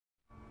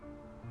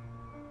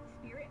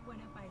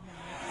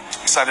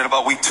excited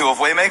about week 2 of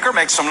Waymaker?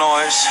 Make some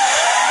noise.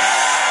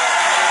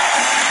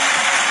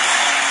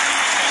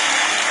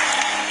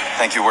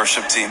 Thank you,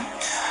 worship team.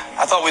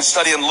 I thought we'd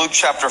study in Luke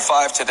chapter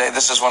 5 today.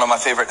 This is one of my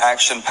favorite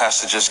action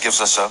passages.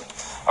 Gives us a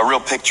real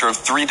picture of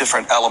 3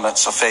 different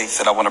elements of faith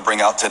that I want to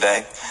bring out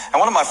today. And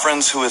one of my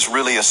friends who is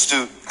really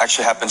astute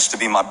actually happens to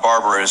be my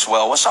barber as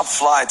well. What's up,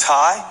 Fly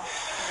Ty?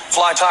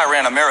 Fly Ty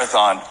ran a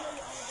marathon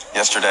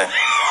yesterday.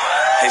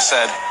 He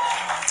said,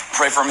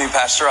 "Pray for me,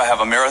 Pastor. I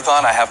have a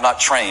marathon. I have not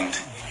trained."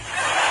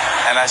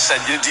 And I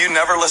said, do you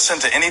never listen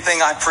to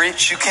anything I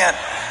preach? You can't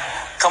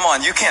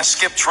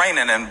skip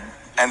training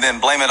and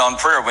then blame it on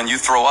prayer when you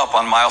throw up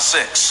on mile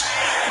 6.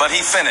 But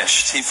he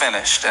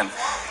finished. And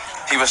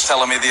he was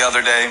telling me the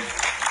other day,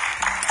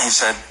 he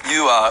said,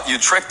 you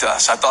tricked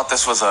us. I thought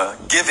this was a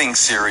giving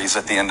series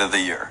at the end of the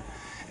year.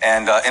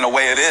 And in a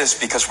way it is,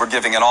 because we're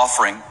giving an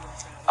offering.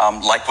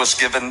 Like was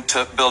given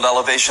to build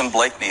Elevation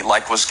Blakeney,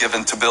 like was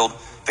given to build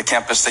the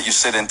campus that you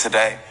sit in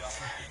today.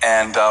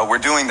 And we're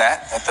doing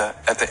that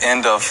at the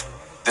end of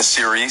this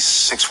series,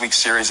 6-week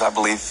series, I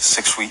believe,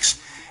 6 weeks.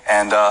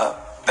 And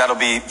that'll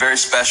be very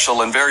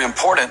special and very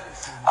important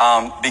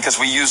because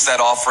we use that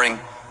offering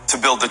to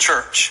build the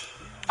church.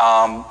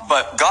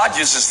 But God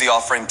uses the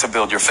offering to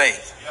build your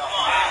faith.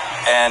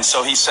 And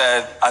so he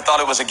said, I thought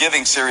it was a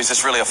giving series.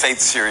 It's really a faith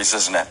series,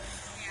 isn't it?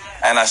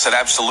 And I said,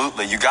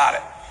 absolutely, you got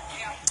it.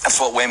 That's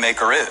what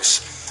Waymaker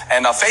is.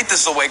 And faith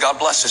is the way God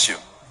blesses you.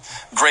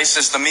 Grace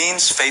is the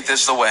means, faith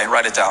is the way.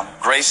 Write it down.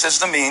 Grace is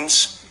the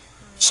means.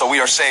 So we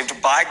are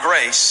saved by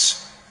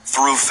grace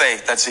through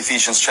faith. That's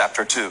Ephesians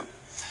chapter 2.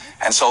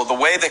 And so the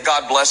way that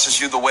God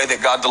blesses you, the way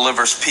that God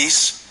delivers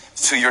peace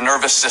to your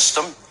nervous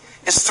system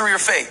is through your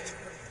faith.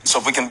 So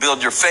if we can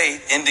build your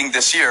faith ending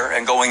this year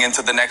and going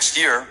into the next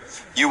year,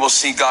 you will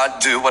see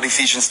God do what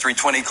Ephesians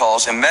 3:20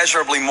 calls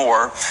immeasurably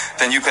more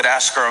than you could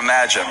ask or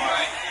imagine.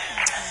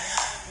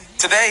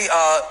 Today,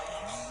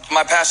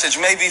 my passage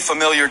may be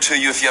familiar to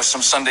you if you have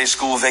some Sunday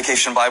school,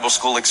 vacation Bible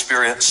school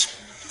experience.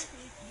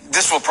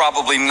 This will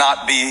probably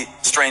not be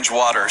strange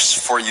waters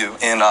for you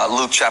in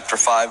Luke chapter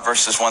 5,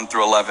 verses 1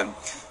 through 11.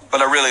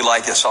 But I really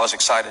like it, so I was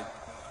excited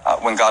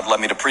when God led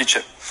me to preach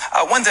it.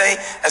 One day,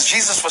 as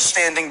Jesus was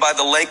standing by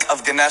the lake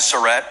of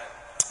Gennesaret,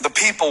 the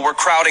people were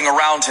crowding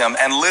around him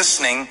and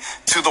listening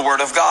to the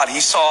word of God.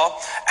 He saw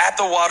at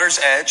the water's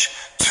edge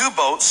 2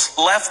 boats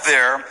left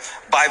there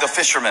by the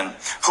fishermen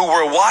who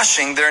were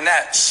washing their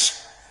nets.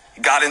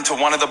 He got into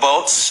one of the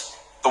boats,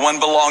 the one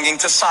belonging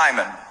to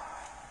Simon.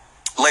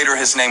 Later,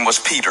 his name was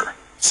Peter,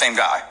 same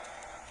guy.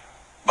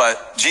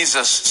 But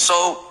Jesus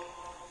so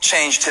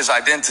changed his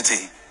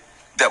identity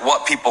that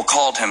what people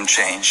called him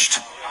changed.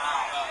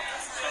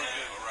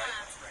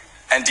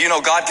 And do you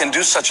know God can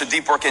do such a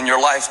deep work in your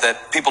life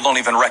that people don't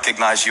even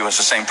recognize you as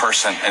the same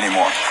person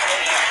anymore?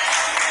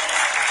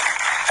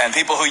 And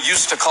people who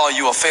used to call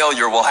you a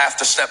failure will have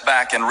to step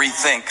back and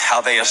rethink how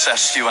they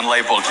assessed you and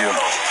labeled you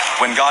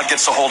when God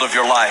gets a hold of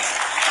your life.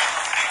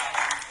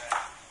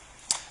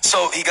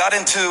 So he got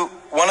into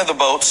one of the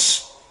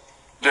boats.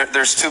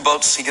 There's 2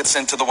 boats. He gets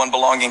into the one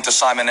belonging to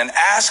Simon and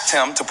asked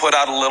him to put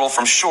out a little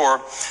from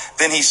shore.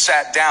 Then he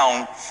sat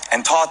down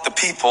and taught the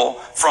people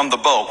from the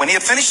boat. When he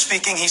had finished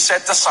speaking, he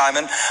said to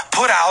Simon,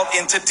 "Put out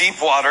into deep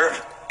water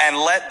and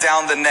let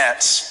down the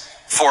nets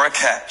for a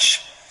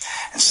catch."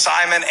 And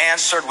Simon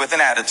answered with an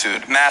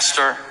attitude,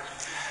 "Master,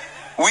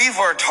 we've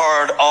worked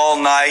hard all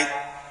night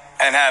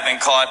and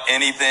haven't caught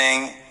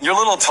anything. Your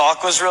little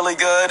talk was really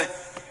good,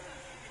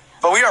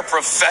 but we are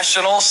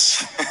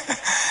professionals.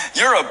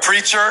 You're a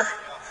preacher.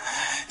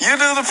 You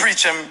do the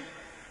preaching,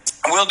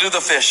 we'll do the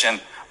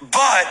fishing."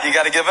 But you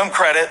got to give him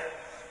credit,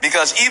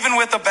 because even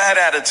with a bad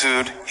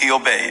attitude, he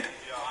obeyed.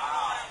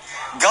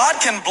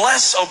 God can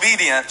bless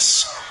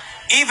obedience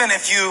even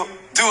if you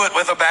do it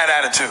with a bad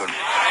attitude.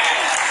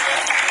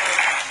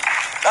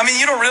 I mean,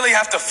 you don't really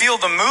have to feel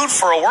the mood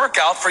for a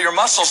workout for your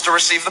muscles to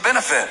receive the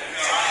benefit.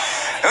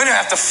 You don't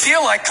have to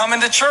feel like coming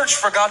to church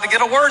for God to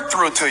get a word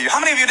through to you. How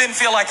many of you didn't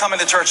feel like coming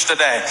to church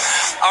today?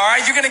 All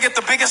right, you're going to get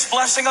the biggest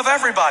blessing of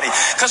everybody,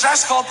 because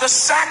that's called the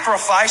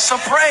sacrifice of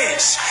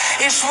praise.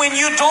 It's when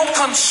you don't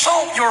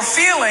consult your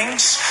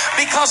feelings,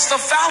 because the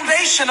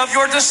foundation of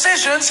your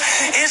decisions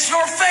is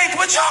your faith.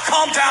 Would y'all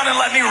calm down and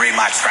let me read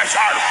my scripture?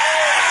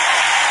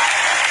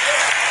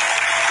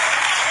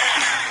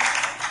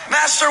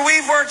 "Master,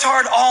 we've worked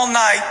hard all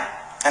night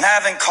and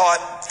haven't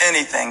caught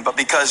anything, but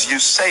because you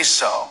say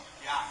so,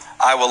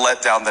 I will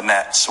let down the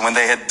nets." When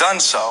they had done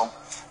so,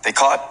 they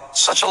caught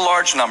such a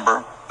large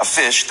number of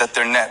fish that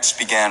their nets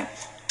began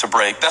to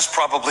break. That's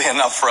probably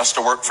enough for us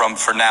to work from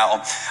for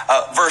now.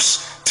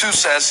 Verse 2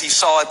 says, he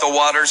saw at the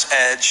water's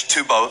edge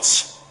 2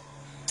 boats.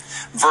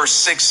 Verse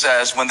 6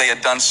 says, when they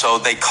had done so,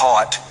 they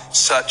caught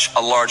such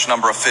a large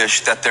number of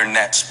fish that their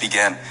nets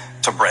began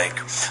to break.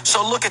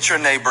 So look at your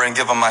neighbor and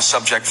give him my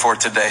subject for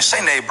today.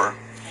 Say neighbor.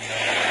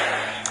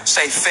 Neighbor.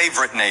 Say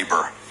favorite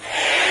neighbor.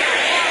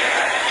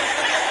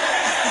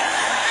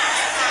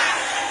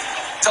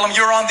 Tell them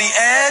you're on the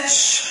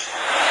edge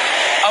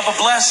of a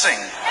blessing.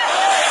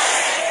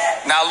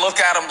 Now look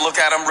at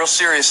them real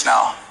serious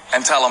now,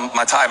 and tell them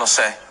my title.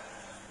 Say,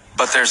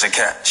 But there's a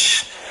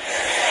catch.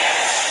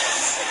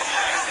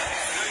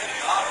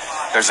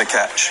 There's a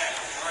catch.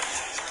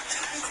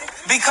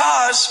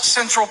 Because,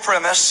 central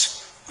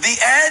premise, the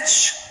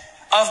edge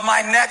of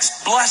my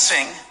next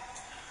blessing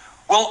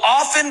will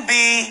often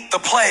be the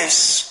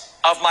place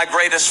of my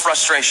greatest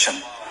frustration.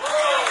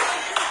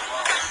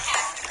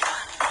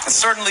 And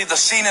certainly the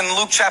scene in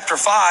Luke chapter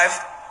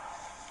 5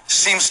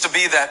 seems to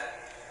be that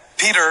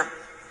Peter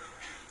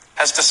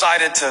has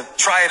decided to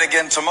try it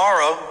again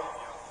tomorrow.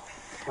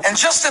 And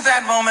just at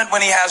that moment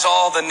when he has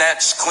all the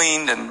nets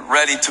cleaned and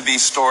ready to be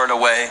stored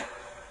away,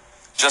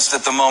 just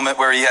at the moment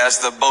where he has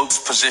the boats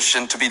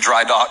positioned to be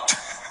dry docked,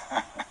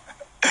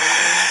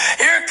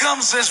 here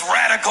comes this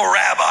radical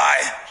rabbi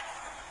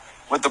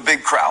with the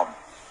big crowd.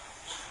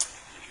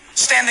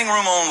 Standing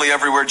room only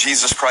everywhere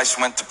Jesus Christ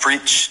went to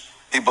preach.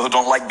 People who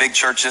don't like big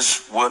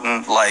churches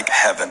wouldn't like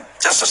heaven.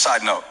 Just a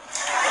side note.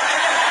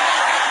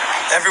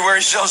 Everywhere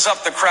he shows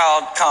up, the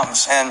crowd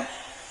comes. And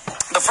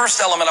the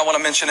first element I want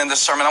to mention in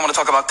this sermon, I want to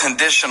talk about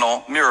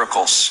conditional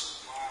miracles.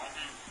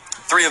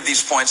 3 of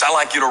these points, I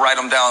like you to write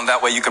them down.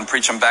 That way you can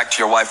preach them back to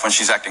your wife when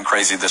she's acting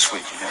crazy this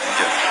week.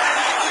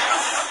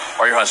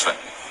 Or your husband.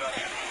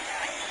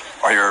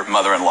 Or your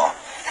mother-in-law.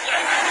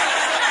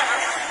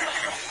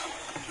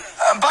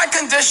 By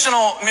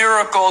conditional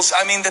miracles,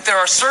 I mean that there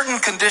are certain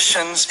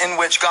conditions in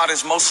which God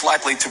is most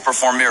likely to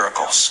perform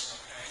miracles.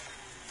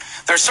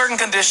 There are certain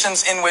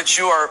conditions in which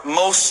you are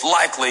most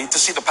likely to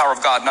see the power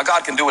of God. Now,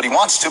 God can do what he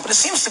wants to, but it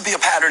seems to be a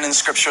pattern in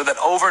Scripture that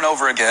over and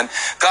over again,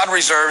 God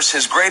reserves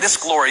his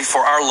greatest glory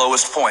for our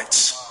lowest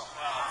points.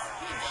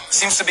 It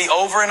seems to be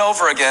over and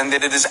over again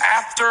that it is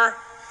after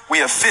we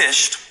have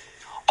fished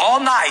all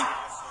night,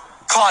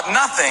 caught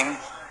nothing,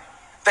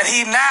 that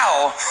he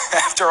now,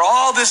 after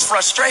all this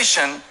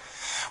frustration,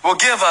 will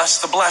give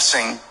us the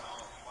blessing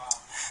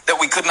that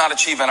we could not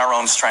achieve in our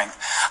own strength.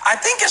 I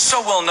think it's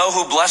so we'll know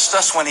who blessed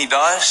us when he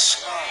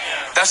does.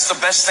 That's the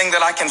best thing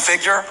that I can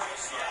figure.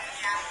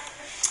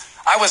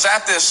 I was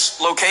at this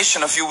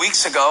location a few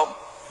weeks ago.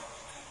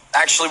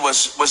 Actually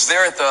was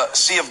there at the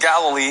Sea of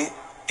Galilee.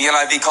 The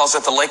NIV calls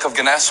it the Lake of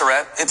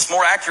Gennesaret. It's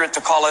more accurate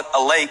to call it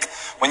a lake.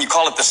 When you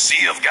call it the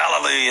Sea of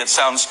Galilee, it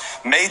sounds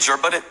major,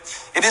 but it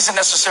isn't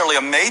necessarily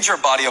a major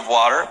body of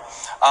water.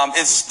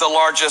 It's the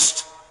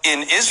largest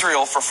in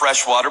Israel for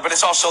fresh water, but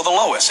it's also the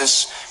lowest.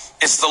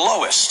 It's the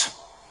lowest.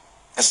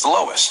 It's the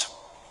lowest.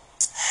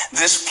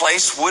 This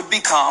place would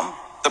become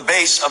the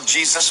base of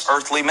Jesus'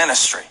 earthly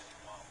ministry.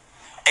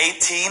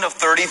 18 of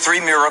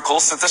 33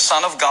 miracles that the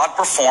Son of God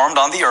performed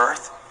on the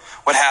earth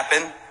would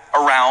happen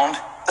around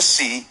the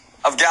Sea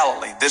of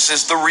Galilee. This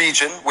is the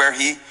region where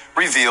he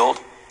revealed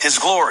his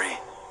glory.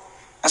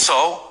 And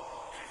so,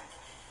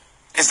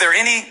 is there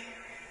any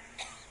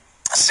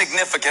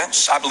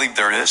significance, I believe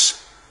there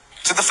is,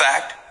 to the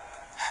fact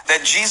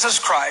that Jesus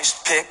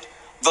Christ picked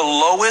the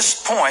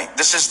lowest point?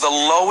 This is the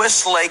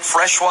lowest lake,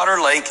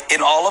 freshwater lake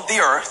in all of the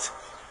earth.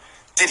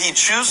 Did he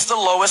choose the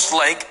lowest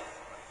lake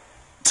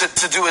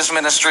to do his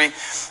ministry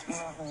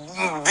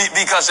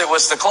because it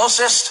was the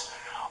closest?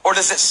 Or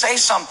does it say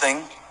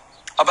something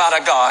about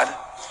a God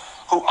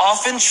who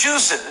often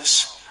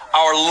chooses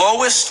our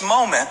lowest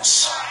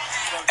moments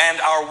and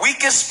our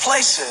weakest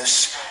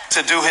places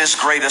to do his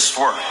greatest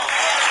work?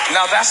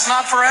 Now, that's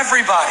not for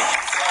everybody.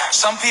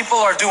 Some people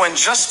are doing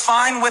just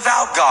fine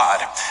without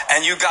God.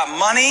 And you got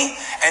money,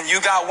 and you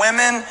got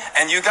women,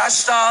 and you got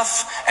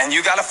stuff, and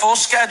you got a full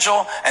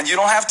schedule, and you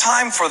don't have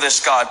time for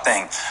this God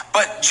thing.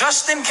 But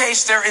just in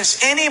case there is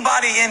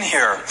anybody in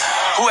here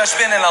who has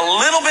been in a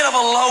little bit of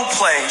a low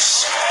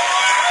place,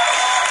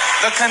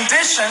 the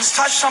conditions,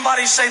 touch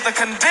somebody, say the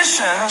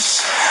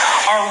conditions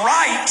are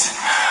right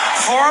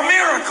for a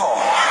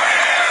miracle.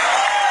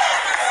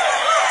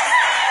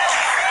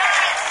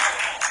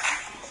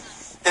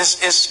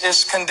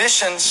 Is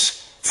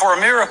conditions for a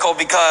miracle,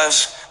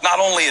 because not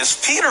only is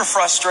Peter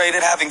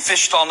frustrated having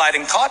fished all night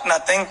and caught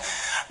nothing,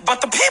 but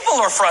the people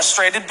are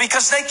frustrated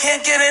because they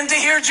can't get in to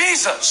hear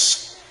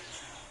Jesus.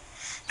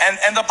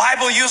 And the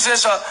Bible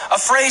uses a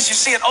phrase, you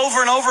see it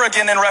over and over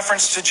again in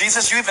reference to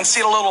Jesus. You even see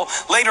it a little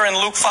later in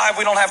Luke 5.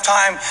 We don't have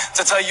time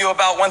to tell you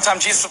about one time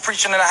Jesus was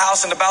preaching in a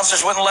house and the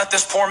bouncers wouldn't let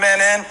this poor man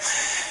in.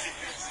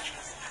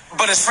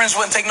 But his friends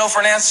wouldn't take no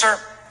for an answer.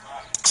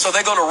 So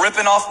they go to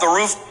ripping off the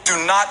roof. Do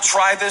not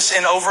try this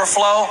in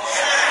overflow.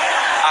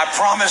 I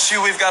promise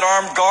you we've got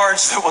armed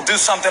guards that will do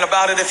something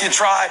about it if you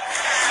try.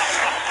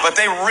 But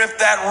they ripped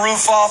that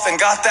roof off and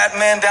got that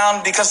man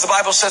down because the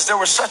Bible says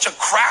there was such a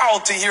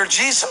crowd to hear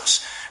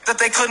Jesus that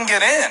they couldn't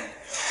get in.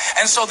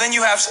 And so then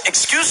you have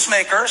excuse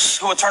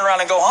makers who will turn around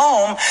and go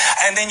home.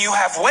 And then you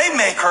have way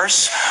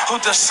makers who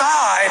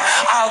decide,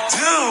 I'll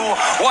do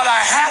what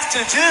I have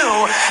to do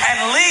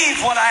and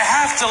leave what I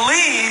have to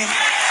leave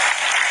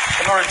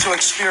in order to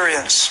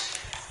experience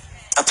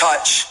a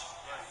touch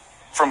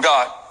from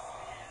God.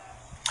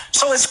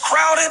 So it's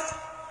crowded,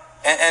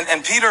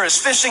 and Peter is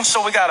fishing,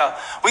 so we got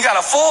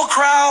a full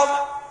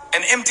crowd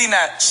and empty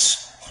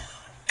nets.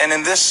 And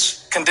in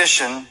this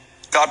condition,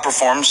 God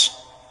performs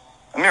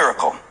a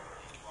miracle.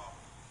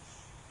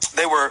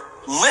 They were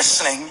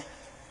listening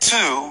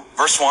to,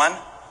 verse 1,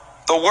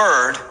 the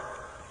word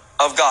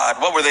of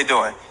God. What were they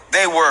doing?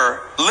 They were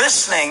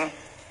listening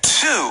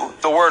to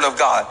the word of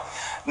God.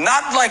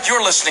 Not like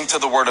you're listening to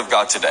the word of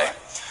God today.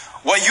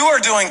 What you are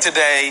doing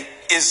today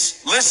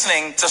is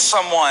listening to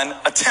someone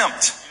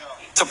attempt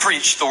to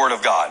preach the word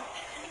of God.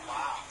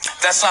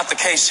 That's not the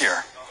case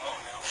here.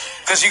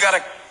 Because you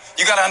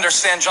gotta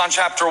understand John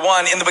chapter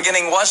 1. In the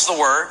beginning was the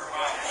word,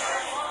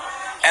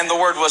 and the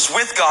word was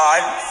with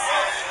God,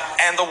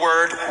 and the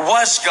word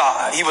was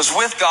God. He was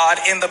with God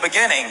in the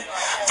beginning.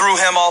 Through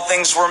him all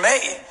things were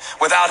made.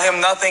 Without him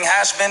nothing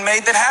has been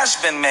made that has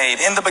been made.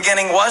 In the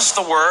beginning was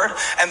the word,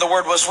 and the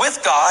word was with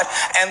God,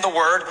 and the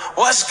word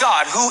was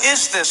God. Who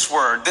is this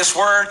word? This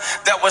word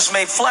that was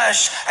made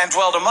flesh and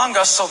dwelled among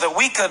us so that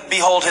we could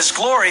behold his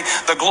glory,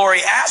 the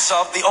glory as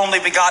of the only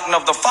begotten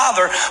of the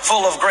Father,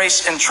 full of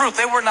grace and truth.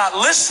 They were not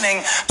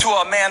listening to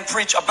a man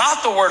preach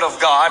about the word of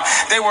God.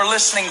 They were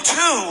listening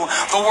to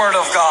the word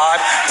of God,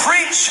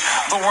 preach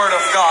the word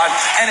of God,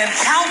 an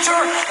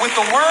encounter with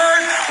the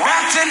word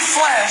wrapped in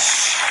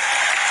flesh.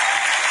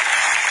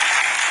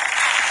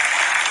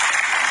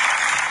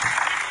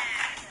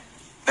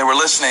 They were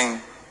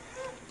listening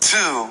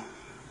to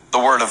the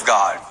word of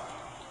God.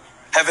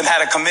 Heaven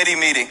had a committee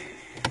meeting.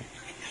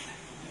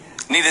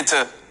 Needed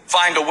to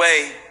find a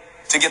way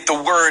to get the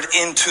word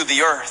into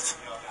the earth.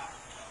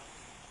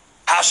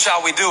 How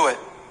shall we do it?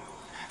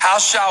 How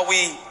shall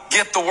we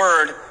get the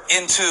word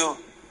into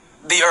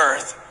the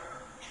earth?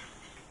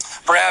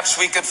 Perhaps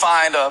we could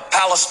find a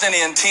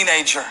Palestinian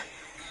teenager,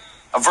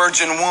 a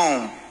virgin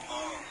womb.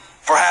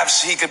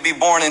 Perhaps he could be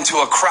born into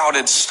a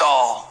crowded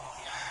stall.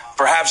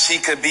 Perhaps he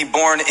could be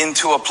born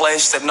into a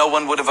place that no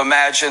one would have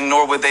imagined,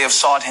 nor would they have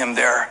sought him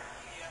there.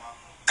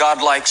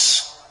 God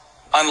likes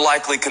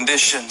unlikely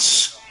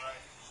conditions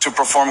to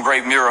perform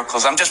great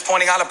miracles. I'm just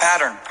pointing out a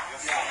pattern.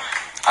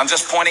 I'm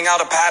just pointing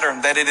out a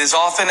pattern that it is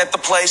often at the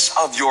place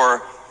of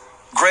your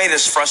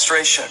greatest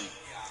frustration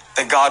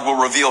that God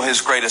will reveal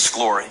his greatest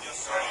glory.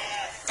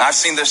 I've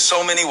seen this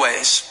so many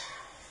ways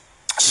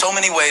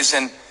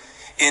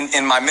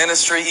in my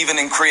ministry, even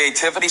in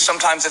creativity.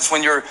 Sometimes it's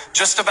when you're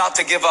just about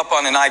to give up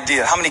on an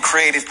idea. How many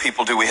creative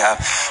people do we have?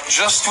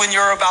 Just when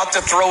you're about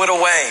to throw it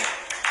away,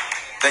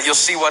 that you'll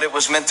see what it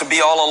was meant to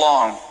be all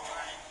along.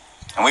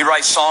 And we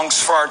write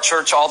songs for our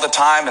church all the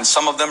time, and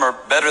some of them are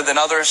better than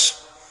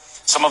others.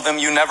 Some of them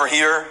you never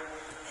hear,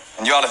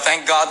 and you ought to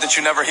thank God that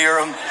you never hear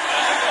them.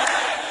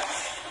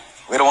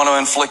 We don't want to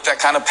inflict that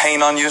kind of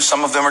pain on you.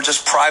 Some of them are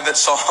just private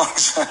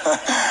songs.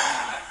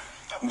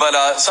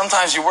 But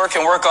sometimes you work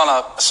on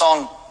a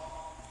song.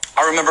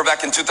 I remember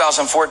back in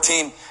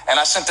 2014, and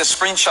I sent this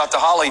screenshot to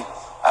Holly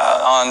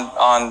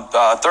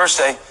on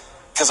Thursday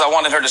because I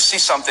wanted her to see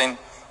something,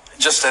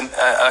 just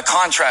a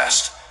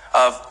contrast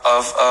of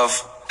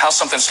how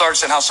something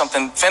starts and how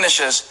something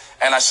finishes.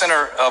 And I sent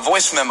her a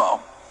voice memo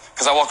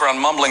because I walk around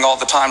mumbling all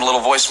the time,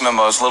 little voice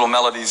memos, little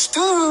melodies.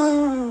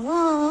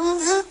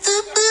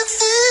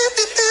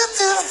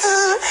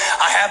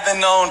 I have been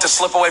known to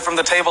slip away from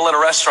the table at a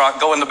restaurant,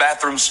 go in the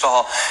bathroom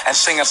stall, and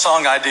sing a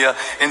song idea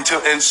into.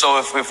 And so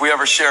if we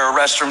ever share a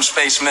restroom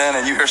space, man,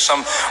 and you hear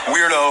some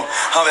weirdo,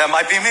 oh, that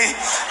might be me.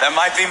 That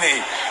might be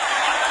me.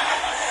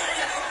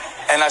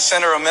 And I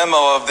sent her a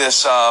memo of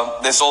this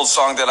old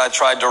song that I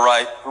tried to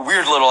write, a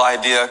weird little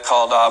idea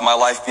called "My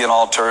Life Be an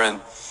Altar,"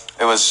 and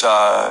it was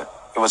a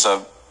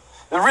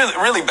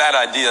really bad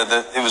idea.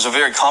 That it was a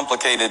very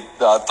complicated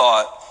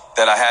thought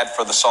that I had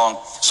for the song.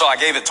 So I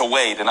gave it to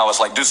Wade, and I was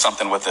like, do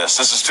something with this.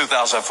 This is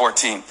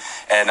 2014.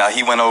 And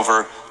he went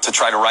over to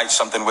try to write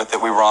something with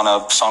it. We were on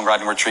a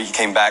songwriting retreat. He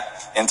came back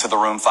into the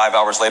room 5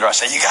 hours later. I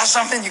said, you got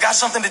something? You got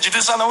something? Did you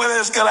do something with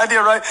it? It's a good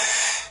idea, right?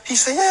 He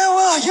said, yeah,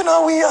 well,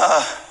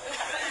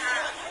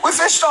 we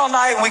fished all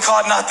night and we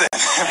caught nothing.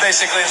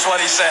 Basically, is what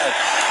he said.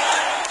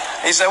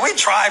 He said, we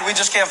tried. We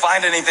just can't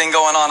find anything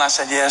going on. I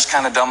said, yeah, it's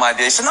kind of a dumb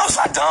idea. He said, no, it's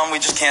not dumb. We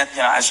just can't,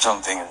 I just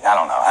don't think, I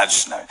don't know. I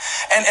just know.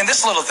 And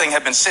this little thing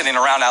had been sitting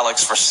around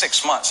Alex for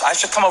 6 months. I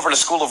should come over to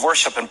School of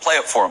Worship and play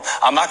it for him.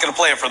 I'm not going to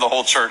play it for the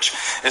whole church.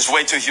 It's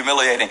way too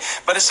humiliating.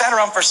 But it sat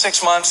around for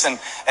 6 months, and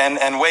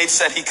Wade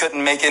said he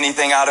couldn't make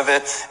anything out of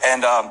it.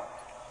 And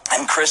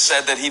Chris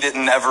said that he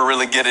didn't ever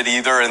really get it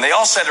either. And they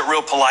all said it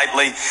real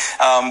politely,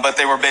 but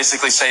they were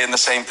basically saying the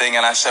same thing.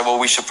 And I said, well,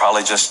 we should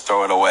probably just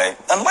throw it away.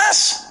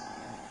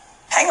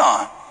 Hang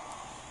on.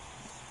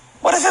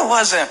 What if it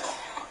wasn't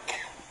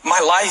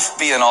my life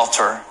be an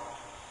altar?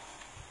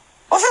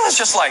 What if it was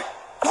just like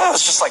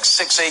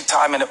 6/8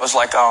 time, and it was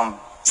like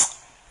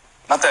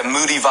not that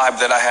moody vibe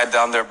that I had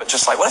down there, but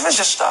just like, what if it's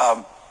just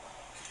come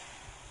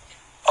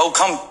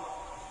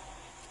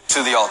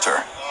to the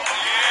altar?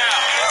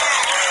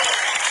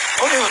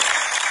 What if,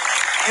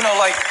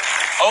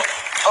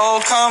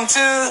 come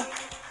to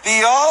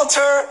the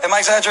altar. Am I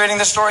exaggerating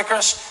this story,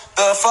 Chris?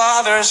 The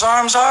Father's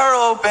arms are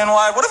open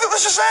wide. What if it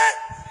was just that?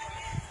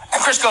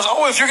 And Chris goes,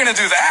 if you're going to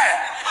do that,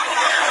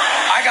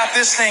 I got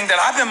this thing that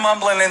I've been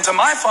mumbling into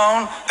my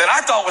phone that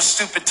I thought was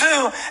stupid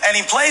too. And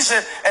he plays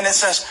it, and it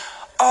says,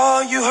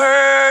 are you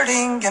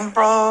hurting and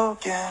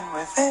broken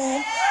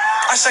within?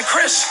 I said,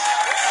 Chris,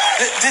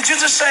 did you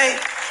just say,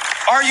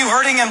 Are you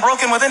hurting and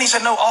broken within? He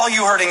said, no, all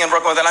you hurting and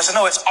broken within. I said,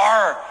 no, it's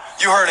are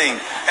you hurting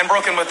and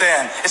broken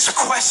within. It's a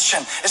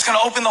question. It's going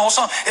to open the whole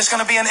song. It's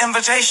going to be an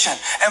invitation.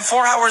 And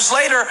 4 hours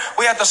later,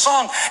 we had the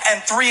song.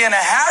 And 3.5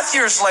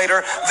 years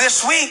later,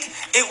 this week,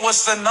 it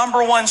was the #1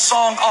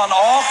 song on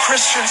all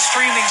Christian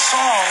streaming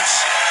songs.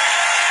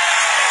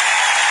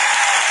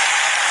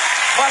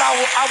 But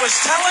I was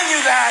telling you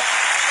that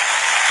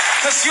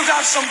because you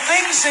got some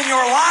things in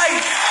your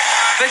life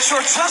that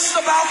you're just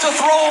about to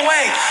throw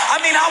away. I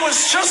mean, I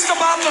was just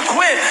about to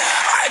quit.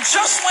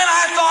 Just when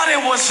I thought it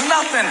was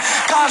nothing,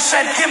 God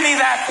said, give me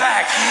that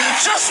back.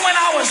 Just when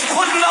I was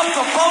putting up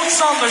the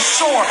boats on the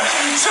shore,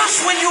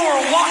 just when you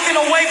were walking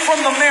away from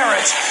the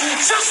marriage,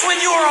 just when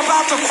you were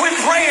about to quit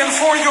praying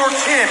for your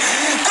kid,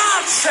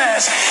 God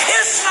says,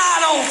 it's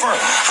not over.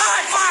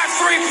 High five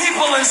 3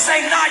 people and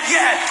say, not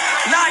yet,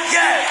 not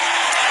yet.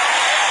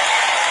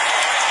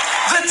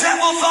 The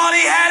devil thought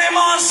he had him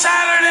on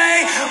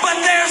Saturday, but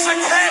there's a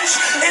catch.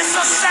 It's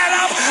a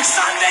setup.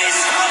 Sunday's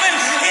coming.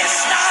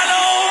 It's not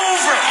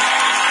over.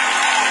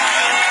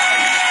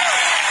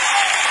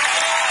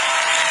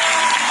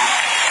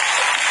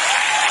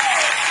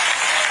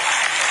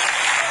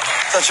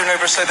 Touch your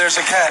neighbor, say there's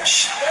a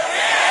catch.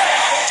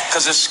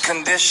 Because it's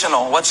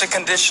conditional. What's it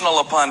conditional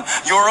upon?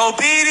 Your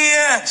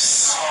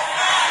obedience.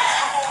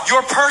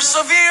 Your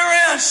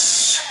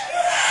perseverance.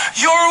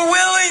 Your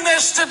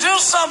willingness to do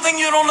something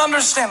you don't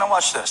understand. Now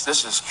watch this.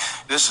 This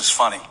is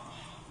funny.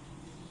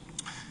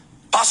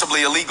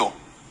 Possibly illegal.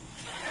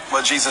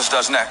 What Jesus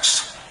does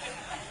next.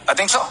 I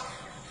think so.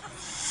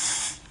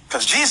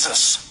 Because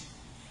Jesus,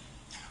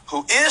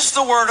 who is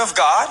the Word of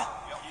God,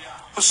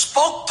 who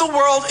spoke the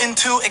world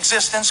into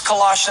existence,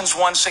 Colossians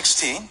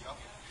 1:16,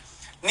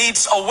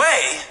 needs a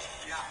way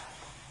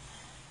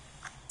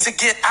to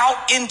get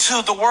out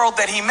into the world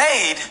that he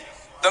made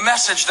the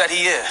message that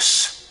he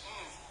is.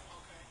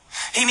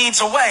 He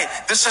needs a way.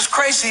 This is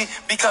crazy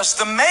because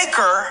the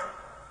maker,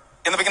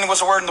 in the beginning was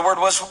the Word, and the Word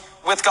was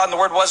with God, and the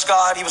Word was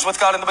God. He was with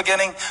God in the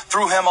beginning.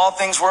 Through him all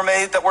things were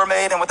made that were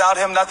made, and without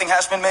him nothing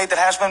has been made that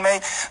has been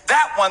made.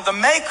 That one, the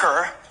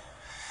maker,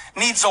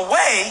 needs a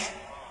way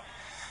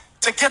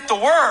to get the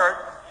Word.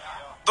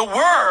 The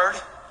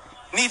Word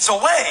needs a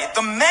way.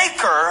 The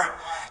maker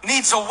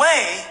needs a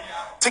way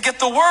to get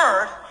the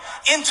Word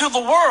into the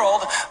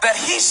world that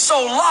he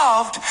so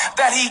loved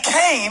that he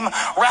came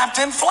wrapped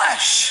in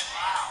flesh.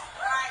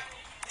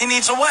 He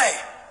needs a way.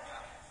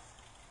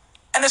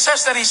 And it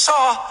says that he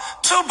saw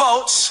 2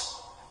 boats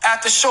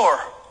at the shore,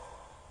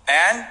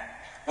 and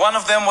one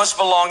of them was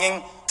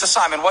belonging to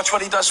Simon. Watch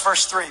what he does,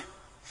 verse 3.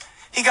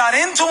 He got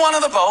into one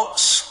of the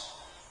boats.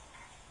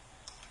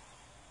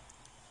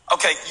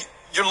 Okay,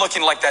 you're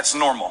looking like that's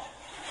normal.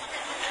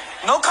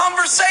 No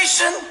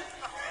conversation.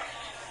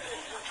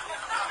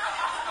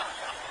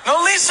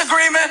 No lease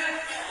agreement.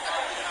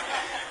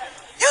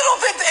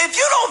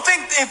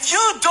 If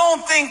you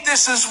don't think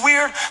this is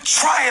weird,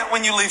 try it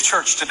when you leave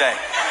church today.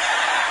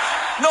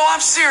 No, I'm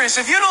serious.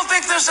 If you don't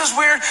think this is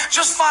weird,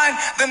 just find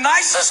the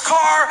nicest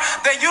car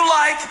that you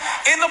like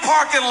in the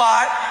parking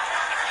lot.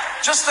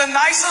 Just the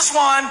nicest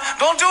one.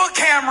 Don't do a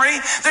Camry.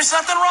 There's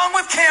nothing wrong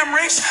with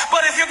Camrys,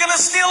 but if you're going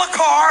to steal a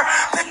car,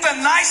 pick the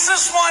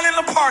nicest one in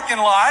the parking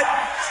lot.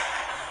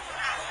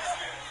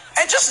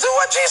 And just do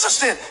what Jesus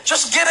did.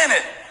 Just get in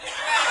it.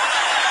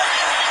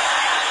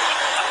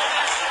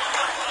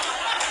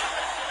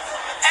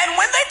 And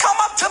when they come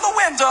up to the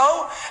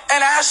window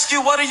and ask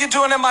you, what are you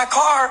doing in my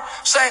car?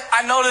 Say,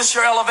 I noticed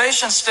your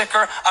elevation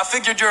sticker. I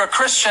figured you're a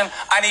Christian.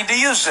 I need to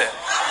use it.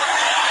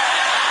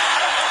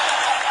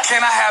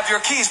 Can I have your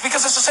keys?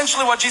 Because it's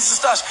essentially what Jesus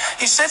does.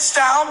 He sits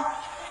down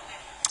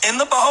in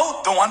the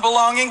boat, the one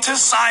belonging to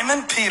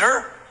Simon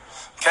Peter.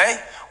 Okay?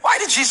 Why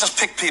did Jesus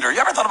pick Peter? You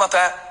ever thought about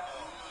that?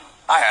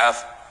 I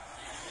have.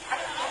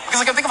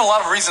 Because I can think of a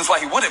lot of reasons why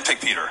he wouldn't pick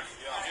Peter.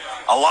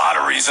 A lot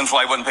of reasons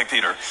why he wouldn't pick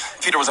Peter.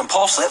 Peter was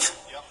impulsive.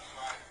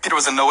 Peter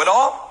was a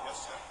know-it-all.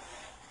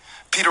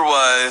 Peter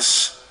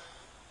was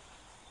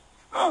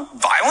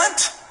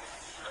violent.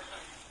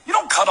 You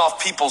don't cut off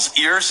people's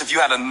ears if you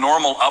had a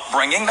normal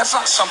upbringing. That's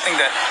not something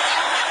that...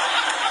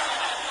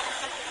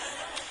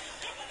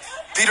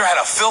 Peter had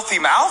a filthy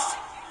mouth.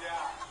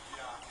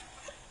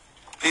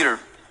 Peter.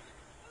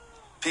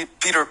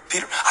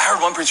 I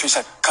heard one preacher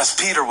say, because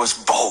Peter was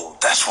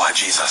bold. That's why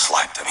Jesus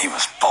liked him. He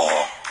was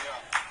bold.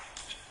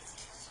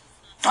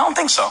 I don't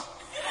think so.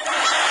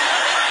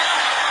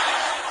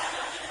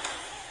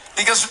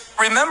 Because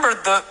remember,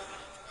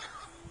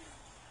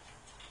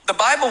 the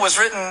Bible was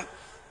written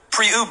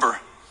pre-Uber.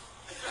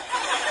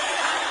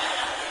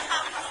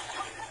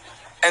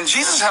 And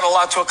Jesus had a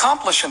lot to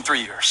accomplish in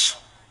 3 years.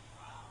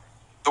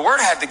 The word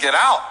had to get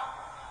out.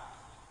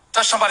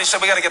 Touch somebody,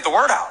 said we got to get the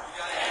word out.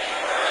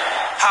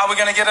 How are we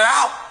going to get it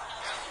out?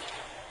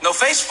 No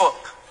Facebook.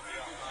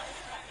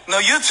 No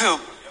YouTube.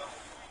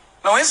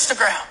 No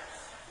Instagram.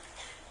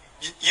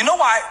 You know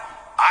why?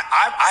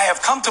 I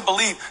have come to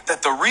believe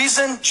that the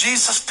reason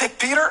Jesus picked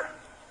Peter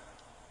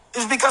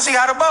is because he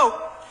had a boat.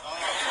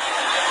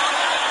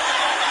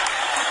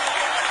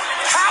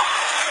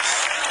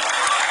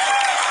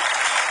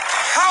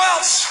 How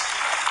else?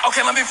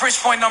 Okay, let me preach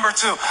point number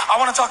 2. I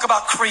want to talk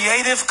about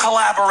creative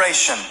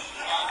collaboration.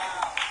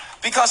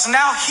 Because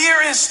now here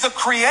is the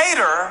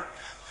Creator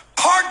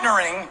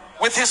partnering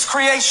with his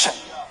creation.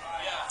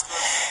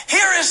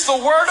 Here is the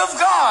Word of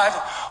God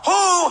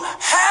who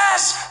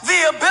has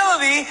the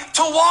ability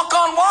to walk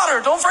on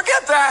water. Don't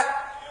forget that.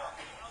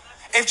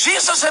 If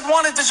Jesus had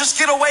wanted to just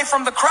get away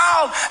from the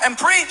crowd and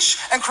preach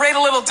and create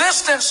a little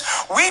distance,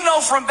 we know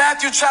from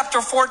Matthew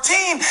chapter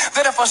 14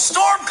 that if a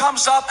storm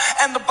comes up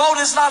and the boat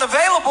is not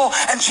available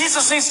and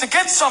Jesus needs to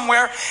get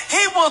somewhere,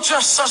 he will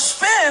just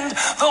suspend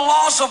the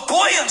laws of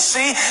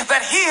buoyancy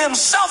that he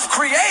himself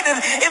created.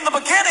 In the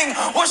beginning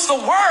was the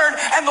Word,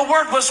 and the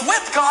Word was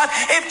with God.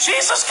 If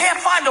Jesus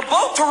can't find a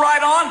boat to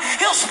ride on,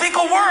 he'll speak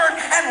a word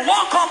and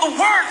walk on the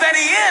Word that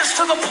he is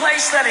to the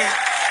place that he is.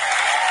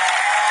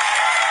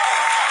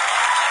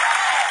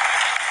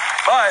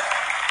 But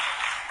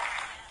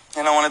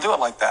you don't want to do it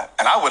like that.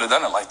 And I would have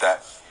done it like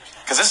that.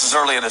 Because this is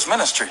early in his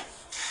ministry.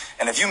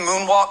 And if you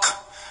moonwalk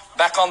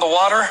back on the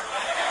water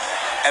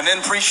and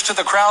then preach to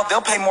the crowd,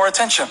 they'll pay more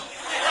attention.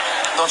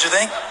 Don't you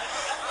think?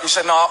 He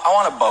said, no, I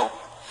want a boat.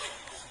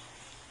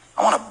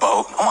 I want a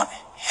boat. I want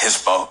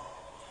his boat.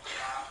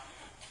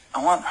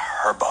 I want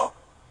her boat.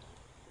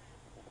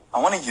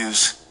 I want to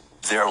use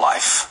their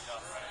life.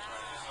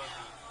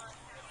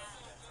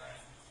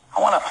 I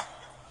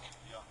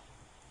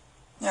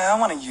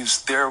want to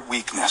use their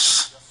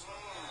weakness.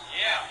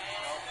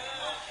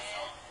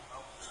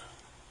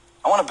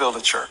 I want to build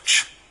a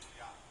church.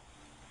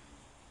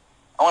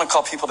 I want to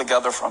call people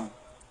together from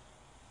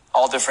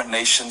all different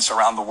nations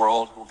around the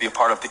world who will be a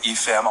part of the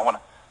EFAM. I want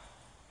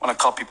to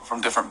call people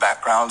from different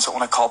backgrounds. I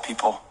want to call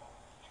people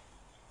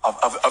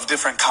of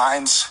different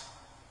kinds,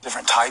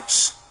 different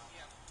types.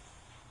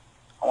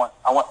 I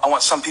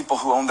want some people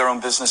who own their own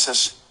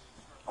businesses.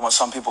 I want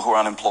some people who are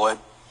unemployed.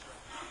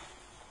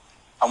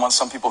 I want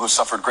some people who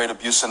suffered great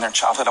abuse in their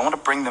childhood. I want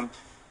to bring them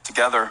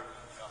together.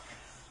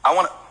 I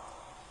want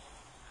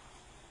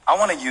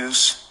to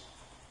use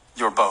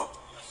your boat.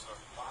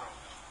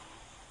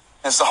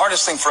 And it's the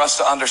hardest thing for us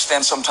to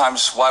understand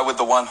sometimes. Why would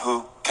the one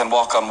who can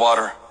walk on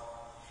water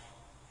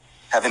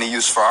have any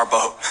use for our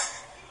boat?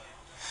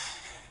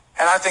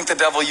 And I think the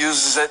devil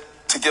uses it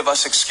to give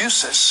us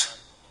excuses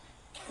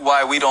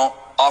why we don't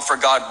offer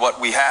God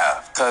what we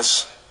have.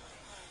 Because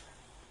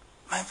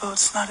my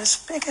boat's not as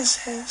big as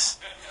his.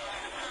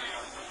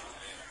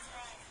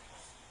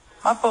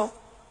 My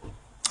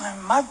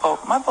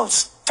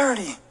boat's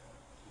dirty.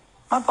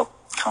 My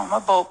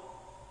boat,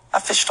 I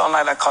fished all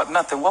night, I caught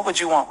nothing. What would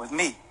you want with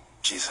me,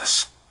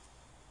 Jesus?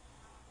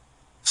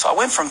 So I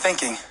went from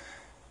thinking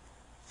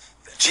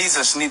that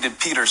Jesus needed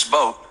Peter's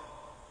boat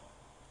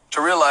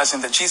to realizing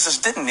that Jesus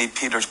didn't need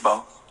Peter's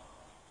boat.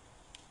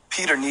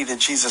 Peter needed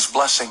Jesus'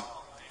 blessing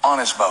on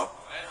his boat.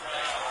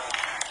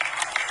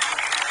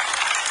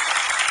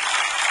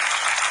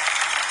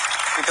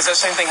 Because that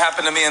same thing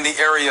happened to me in the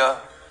area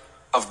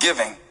of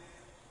giving.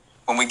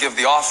 When we give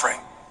the offering,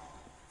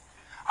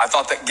 I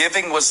thought that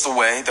giving was the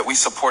way that we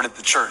supported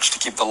the church, to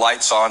keep the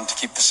lights on, to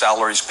keep the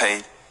salaries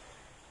paid.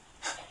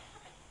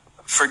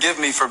 Forgive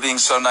me for being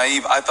so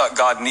naive. I thought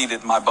God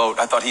needed my boat.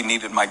 I thought he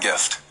needed my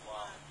gift.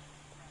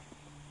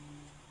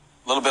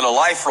 A little bit of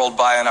life rolled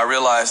by and I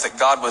realized that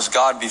God was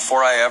God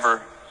before I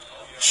ever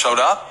showed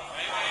up.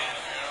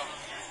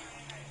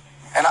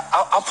 And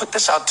I'll put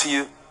this out to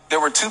you.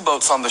 There were 2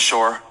 boats on the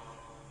shore.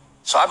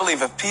 So I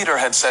believe if Peter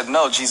had said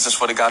no,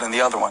 Jesus would have got in the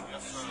other one.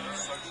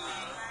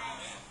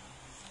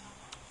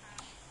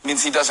 It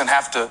means he doesn't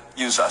have to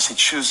use us. He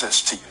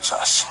chooses to use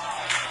us.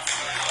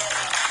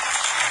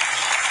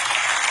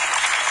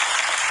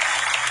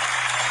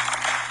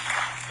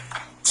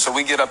 So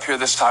we get up here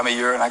this time of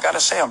year, and I got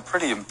to say I'm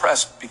pretty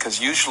impressed, because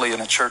usually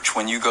in a church,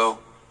 when you go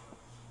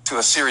to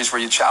a series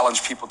where you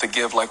challenge people to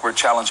give, like we're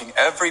challenging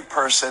every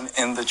person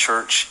in the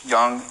church,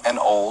 young and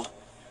old,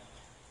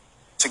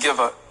 to give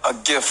a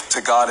gift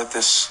to God at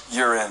this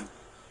year end,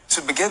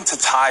 to begin to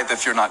tithe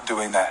if you're not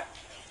doing that,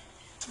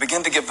 to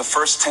begin to give the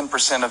first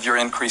 10% of your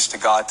increase to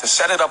God, to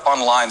set it up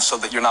online so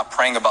that you're not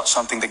praying about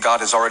something that God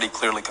has already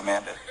clearly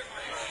commanded.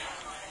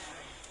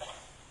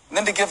 And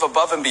then to give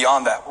above and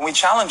beyond that. When we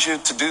challenge you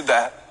to do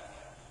that,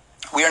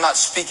 we are not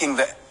speaking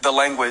the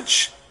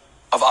language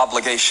of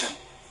obligation.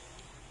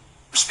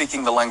 We're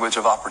speaking the language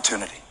of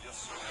opportunity.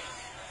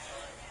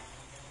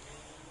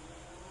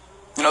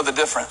 You know the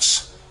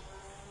difference.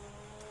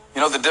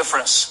 You know the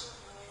difference.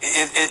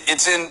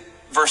 It's in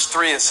verse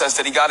 3. It says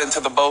that he got into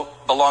the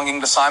boat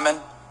belonging to Simon.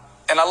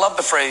 And I love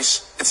the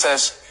phrase. It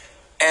says,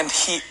 and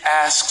he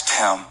asked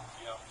him.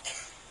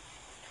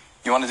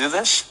 You want to do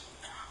this?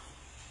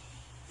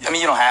 I mean,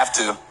 you don't have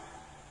to.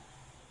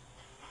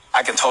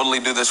 I can totally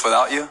do this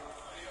without you.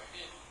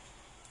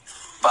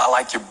 But I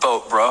like your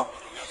boat, bro.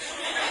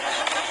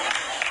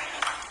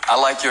 I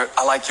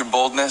like your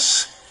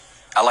boldness.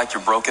 I like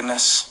your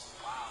brokenness.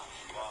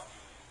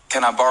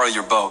 Can I borrow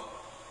your boat?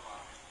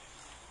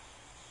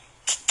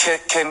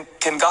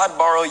 Can God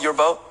borrow your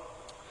boat?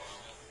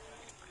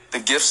 The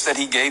gifts that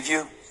he gave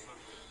you?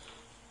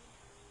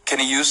 Can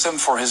he use them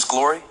for his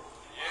glory?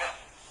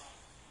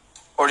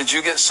 Or did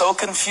you get so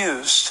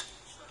confused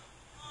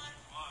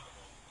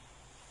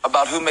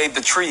about who made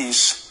the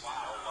trees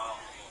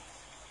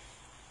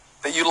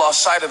that you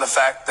lost sight of the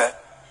fact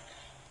that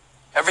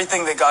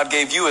everything that God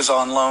gave you is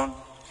on loan?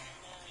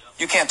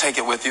 You can't take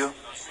it with you.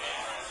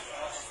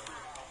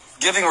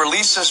 Giving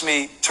releases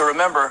me to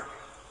remember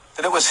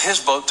that it was his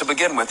boat to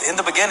begin with. In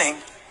the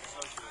beginning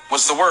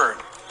was the Word.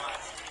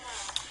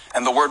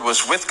 And the Word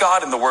was with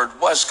God, and the Word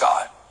was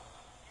God.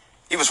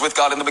 He was with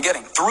God in the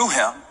beginning. Through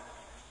him,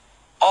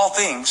 all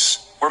things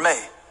were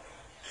made.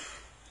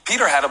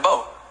 Peter had a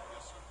boat,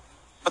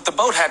 but the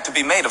boat had to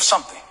be made of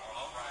something.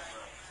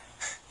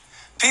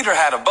 Peter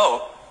had a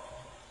boat,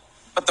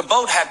 but the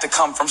boat had to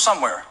come from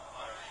somewhere.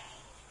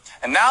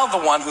 And now the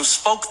one who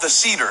spoke the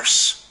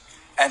cedars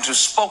and who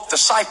spoke the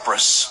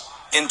cypress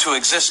into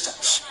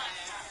existence,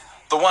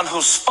 the one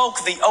who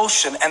spoke the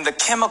ocean and the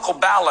chemical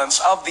balance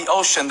of the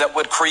ocean that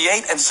would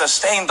create and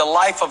sustain the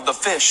life of the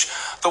fish,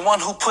 the one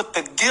who put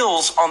the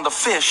gills on the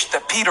fish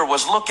that Peter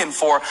was looking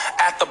for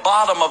at the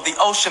bottom of the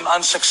ocean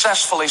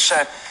unsuccessfully,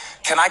 said,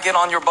 "Can I get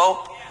on your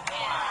boat?"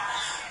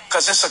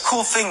 Because it's a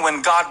cool thing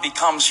when God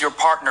becomes your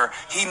partner.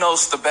 He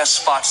knows the best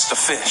spots to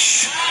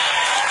fish.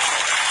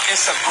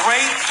 It's a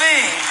great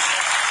thing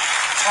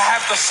to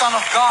have the Son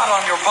of God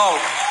on your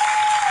boat.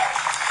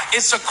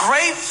 It's a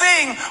great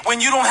thing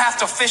when you don't have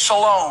to fish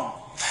alone.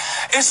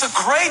 It's a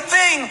great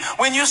thing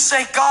when you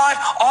say, "God,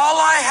 all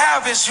I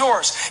have is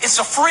yours." It's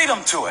a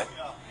freedom to it.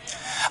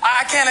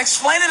 I can't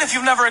explain it if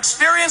you've never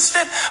experienced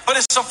it, but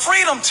it's a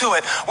freedom to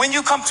it. When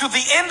you come to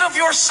the end of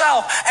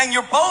yourself and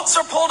your boats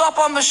are pulled up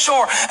on the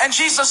shore and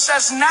Jesus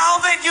says, "Now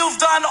that you've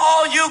done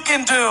all you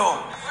can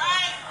do,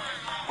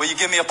 will you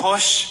give me a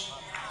push?"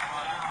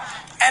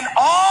 And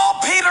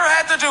all Peter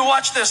had to do,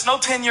 watch this, no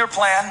 10-year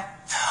plan.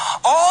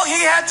 All he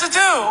had to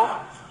do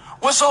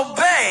was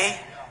obey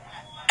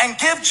and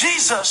give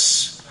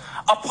Jesus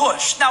a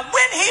push. Now,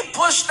 when he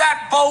pushed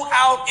that boat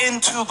out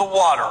into the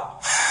water,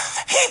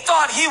 he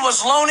thought he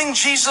was loaning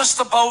Jesus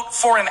the boat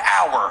for an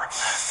hour.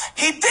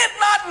 He did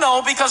not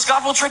know, because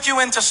God will trick you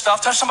into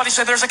stuff. Touch somebody,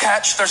 say, "There's a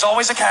catch." There's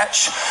always a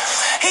catch.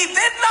 He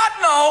did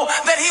not know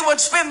that he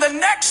would spend the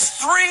next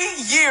 3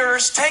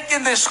 years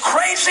taking this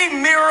crazy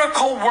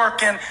miracle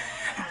working.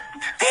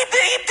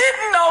 He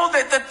didn't know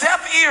that the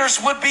deaf ears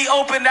would be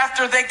opened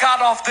after they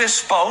got off this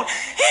boat.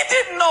 He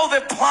didn't know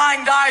that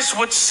blind eyes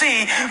would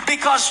see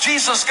because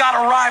Jesus got a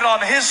ride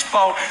on his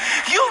boat.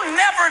 You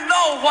never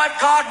know what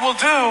God will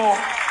do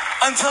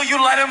until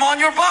you let him on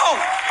your boat.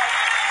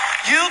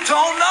 You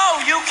don't know.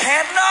 You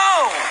can't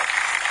know.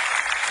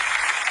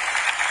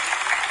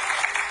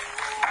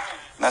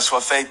 And that's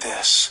what faith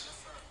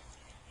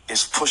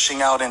is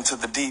pushing out into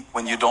the deep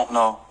when you don't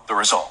know the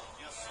result.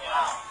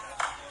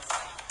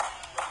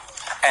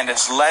 And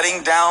it's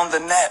letting down the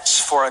nets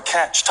for a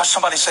catch. Touch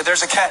somebody, say,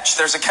 "There's a catch,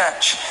 there's a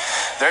catch,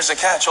 there's a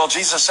catch." Oh,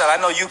 Jesus said, "I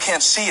know you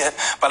can't see it,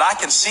 but I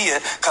can see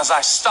it because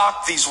I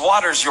stocked these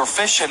waters you're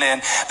fishing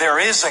in. There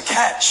is a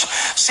catch."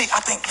 See, I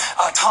think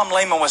Tom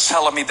Lehman was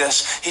telling me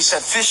this. He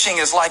said, fishing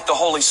is like the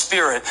Holy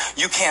Spirit.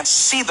 You can't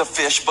see the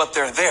fish, but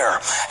they're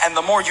there. And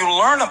the more you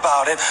learn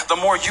about it, the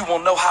more you will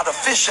know how to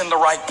fish in the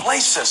right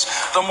places.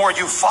 The more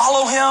you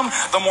follow him,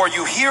 the more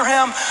you hear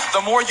him,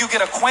 the more you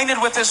get acquainted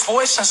with his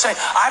voice and say,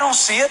 "I don't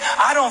see it,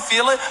 I don't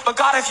feel it, but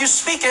God, if you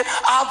speak it,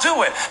 I'll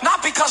do it."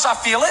 Not because I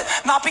feel it,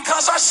 not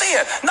because I see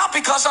it, not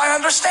because I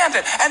understand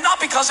it, and not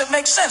because it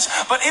makes sense.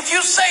 But if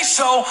you say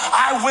so,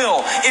 I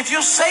will. If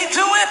you say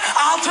do it,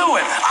 I'll do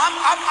it.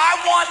 I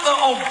want the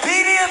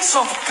obedience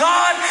of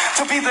God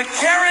to be the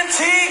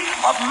guarantee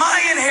of my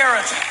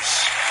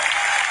inheritance.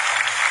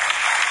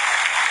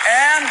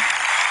 And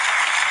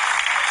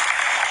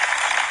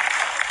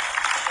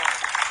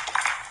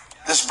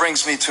this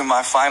brings me to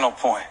my final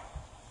point.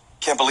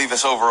 Can't believe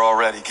it's over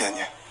already, can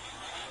you?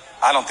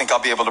 I don't think I'll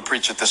be able to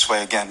preach it this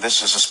way again.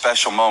 This is a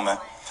special moment.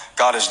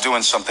 God is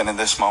doing something in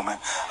this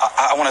moment.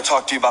 I want to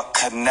talk to you about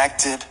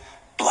connected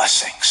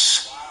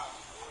blessings.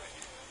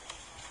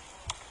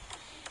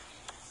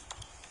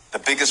 The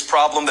biggest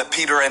problem that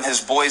Peter and his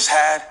boys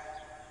had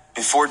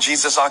before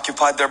Jesus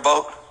occupied their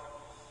boat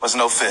was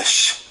no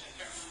fish.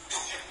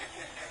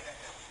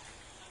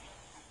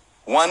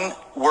 One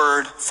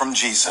word from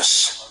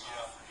Jesus,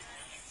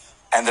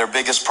 and their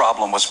biggest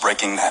problem was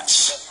breaking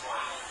nets.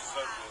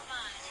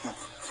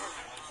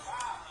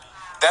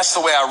 That's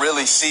the way I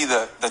really see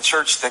the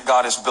church that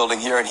God is building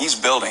here, and he's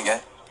building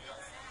it.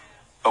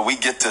 But we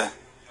get to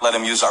let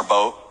him use our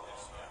boat.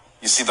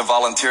 You see the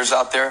volunteers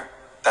out there?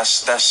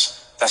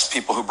 That's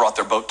people who brought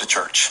their boat to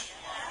church.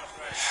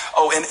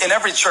 Oh, in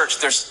every church,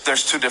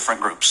 there's two different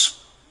groups.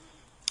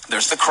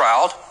 There's the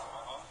crowd,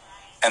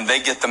 and they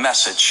get the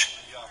message.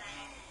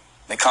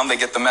 They come, they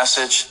get the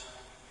message.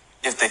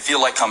 If they feel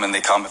like coming,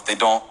 they come. If they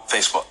don't,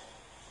 Facebook.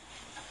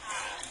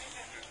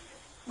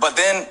 But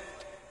then,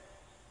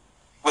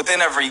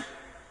 within every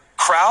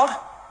crowd,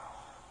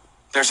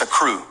 there's a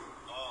crew.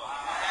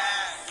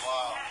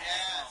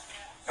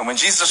 And when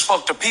Jesus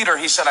spoke to Peter,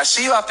 he said, "I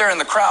see you out there in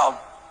the crowd.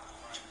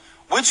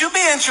 Would you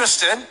be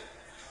interested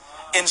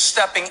in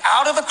stepping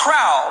out of the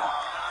crowd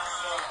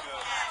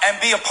and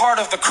be a part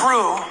of the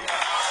crew,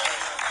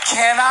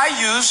 can I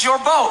use your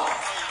boat?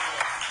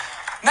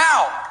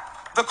 Now,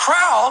 the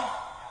crowd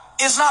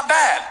is not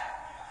bad.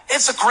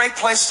 It's a great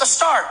place to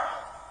start.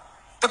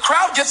 The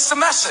crowd gets the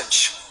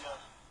message.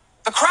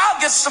 The crowd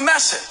gets the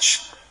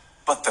message,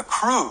 but the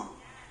crew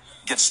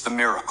gets the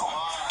miracle.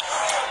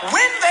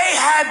 When they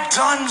had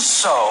done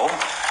so,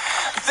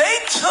 they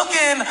took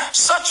in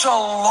such a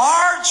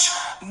large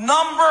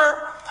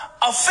number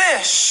of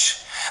fish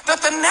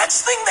that the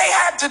next thing they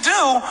had to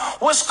do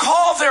was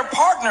call their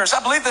partners. I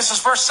believe this is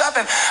verse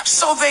 7.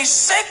 So they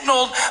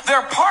signaled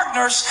their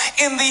partners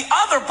in the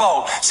other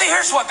boat. See,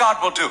 here's what God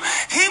will do.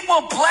 He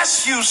will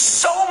bless you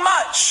so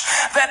much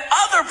that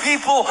other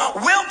people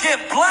will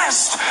get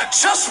blessed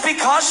just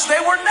because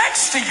they were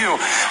next to you.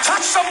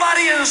 Touch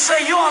somebody and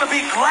say, you ought to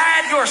be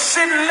glad you're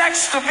sitting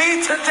next to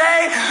me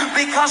today,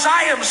 because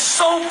I am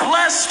so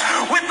blessed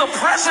with the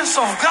presence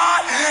of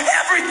God.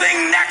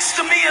 Everything next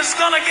to me is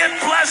going to get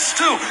blessed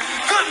too.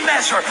 Good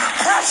measure,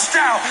 pressed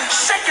down,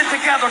 shaken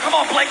together. Come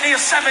on, Blakeney, in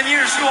 7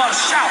 years you ought to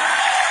shout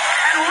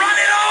and run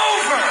it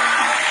over.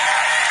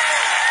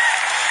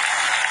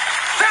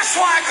 That's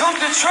why I come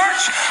to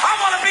church. I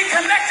want to be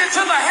connected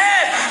to the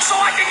head so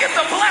I can get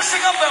the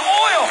blessing of the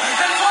oil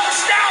that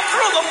flows down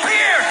through the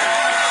beard.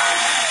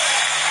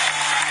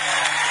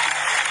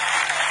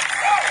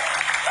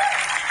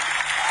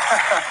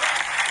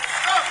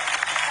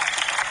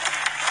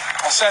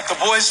 I sat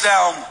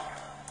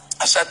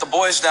the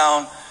boys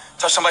down.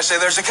 Touch somebody, say,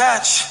 there's a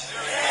catch.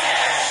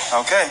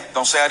 Okay,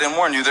 don't say I didn't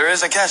warn you. There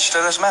is a catch to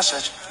this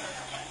message.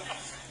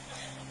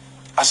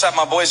 I sat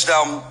my boys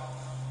down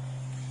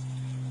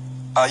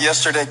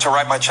yesterday to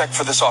write my check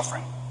for this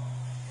offering.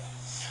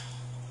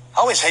 I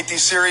always hate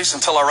these series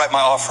until I write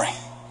my offering,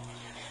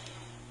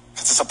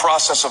 because it's a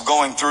process of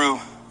going through,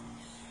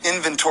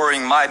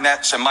 inventorying my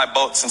nets and my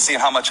boats and seeing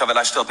how much of it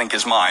I still think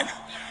is mine,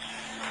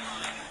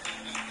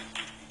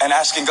 and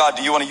asking God,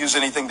 do you want to use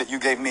anything that you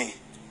gave me?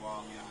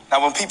 Now,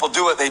 when people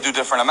do it, they do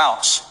different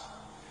amounts.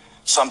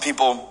 Some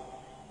people,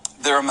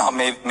 their amount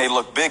may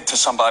look big to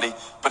somebody,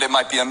 but it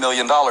might be $1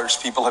 million.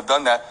 People have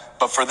done that.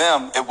 But for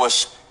them, it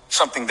was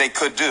something they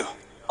could do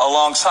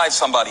alongside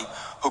somebody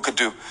who could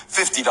do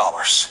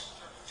 $50.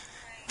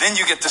 Then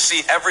you get to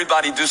see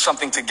everybody do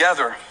something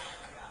together.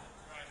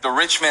 The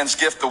rich man's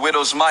gift, the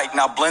widow's mite,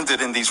 now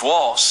blended in these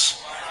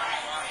walls.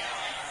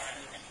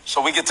 So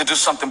we get to do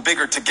something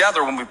bigger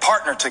together. When we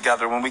partner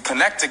together, when we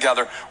connect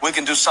together, we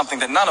can do something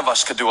that none of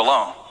us could do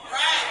alone.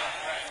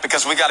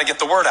 Because we got to get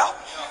the word out.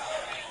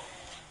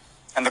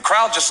 And the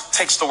crowd just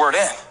takes the word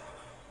in,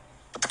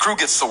 but the crew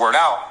gets the word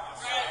out.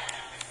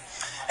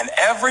 And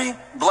every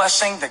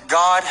blessing that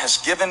God has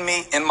given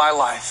me in my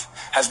life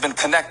has been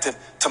connected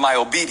to my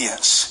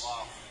obedience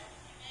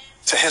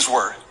to his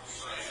word.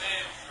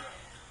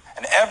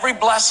 And every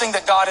blessing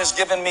that God has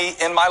given me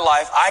in my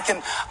life, I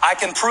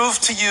can prove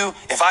to you,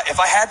 if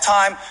I had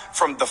time,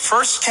 from the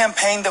first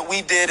campaign that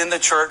we did in the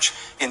church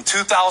in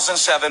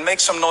 2007, make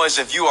some noise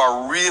if you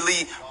are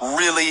really,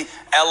 really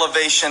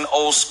Elevation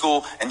old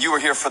school and you were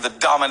here for the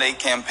Dominate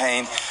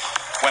campaign.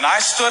 When I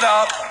stood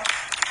up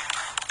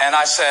and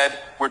I said,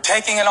 we're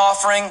taking an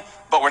offering,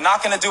 but we're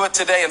not going to do it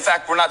today. In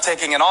fact, we're not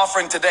taking an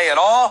offering today at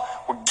all.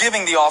 We're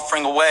giving the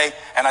offering away.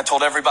 And I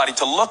told everybody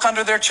to look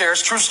under their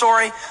chairs. True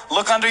story.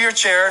 Look under your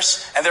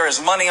chairs, and there is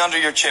money under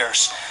your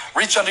chairs.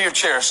 Reach under your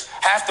chairs.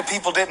 Half the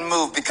people didn't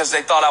move because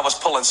they thought I was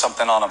pulling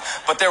something on them.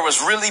 But there was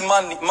really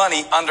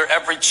money under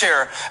every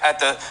chair at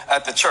the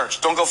church.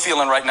 Don't go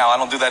feeling right now. I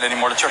don't do that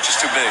anymore. The church is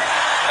too big.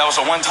 That was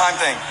a one-time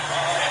thing.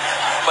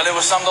 But it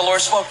was something the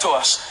Lord spoke to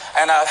us.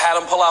 And I had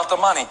them pull out the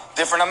money,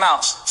 different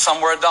amounts. Some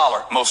were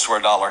 $1, most were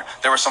 $1.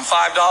 There were some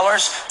 $5,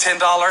 $10,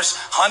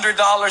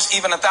 $100,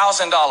 even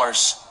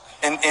 $1,000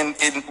 in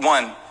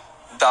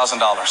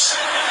 $1,000.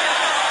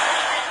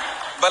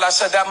 But I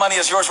said, that money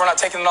is yours. We're not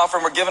taking an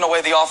offering. We're giving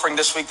away the offering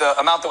this week. The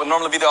amount that would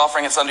normally be the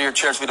offering, it's under your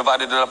chairs. We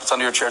divided it up. It's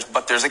under your chairs.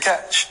 But there's a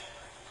catch.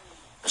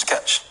 There's a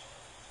catch.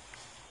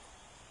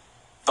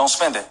 Don't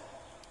spend it.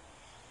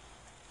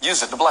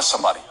 Use it to bless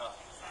somebody.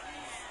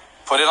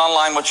 Put it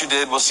online, what you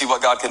did. We'll see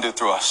what God can do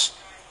through us.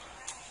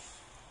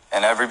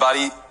 And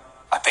everybody,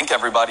 I think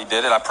everybody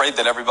did it. I prayed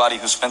that everybody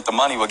who spent the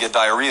money would get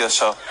diarrhea,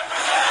 so.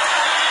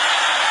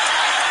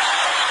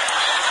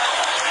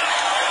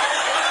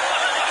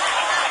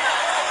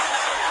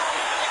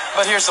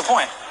 But here's the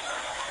point.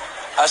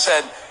 I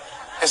said,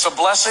 it's a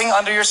blessing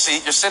under your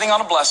seat. You're sitting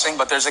on a blessing,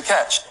 but there's a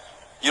catch.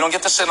 You don't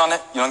get to sit on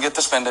it. You don't get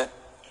to spend it.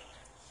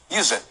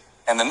 Use it.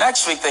 And the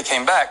next week they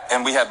came back,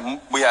 and we had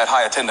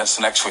high attendance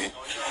the next week.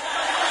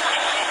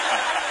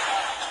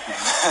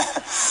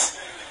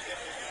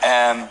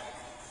 And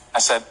I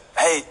said,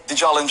 hey,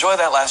 did y'all enjoy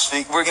that last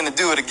week? We're going to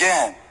do it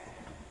again.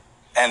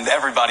 And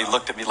everybody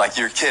looked at me like,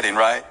 you're kidding,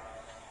 right?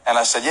 And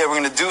I said, yeah, we're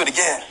going to do it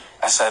again.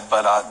 I said,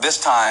 but this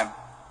time,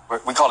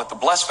 we call it the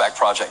Bless Back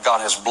Project.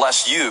 God has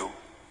blessed you.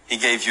 He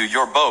gave you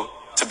your boat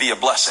to be a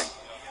blessing.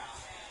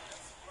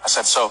 I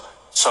said, so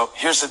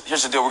here's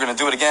the deal. We're going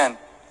to do it again.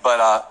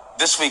 But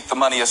this week, the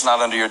money is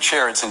not under your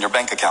chair. It's in your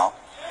bank account.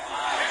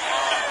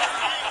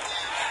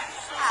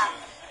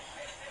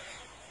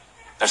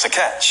 There's a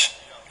catch.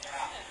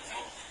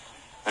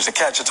 There's a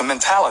catch. It's a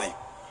mentality.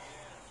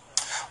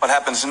 What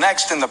happens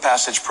next in the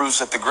passage proves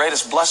that the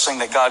greatest blessing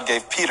that God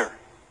gave Peter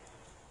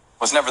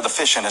was never the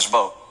fish in his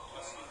boat.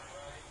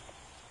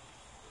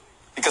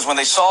 Because when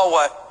they saw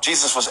what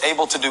Jesus was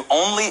able to do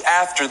only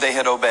after they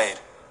had obeyed.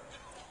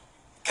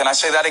 Can I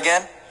say that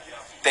again?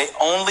 They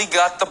only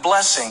got the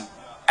blessing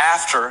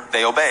after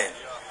they obeyed.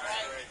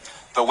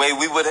 The way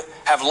we would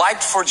have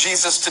liked for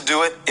Jesus to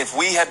do it if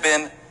we had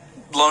been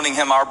loaning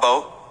him our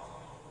boat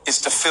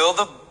is to fill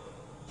the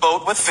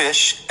boat with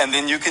fish and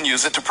then you can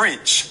use it to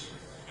preach.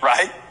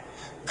 Right?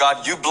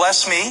 God, you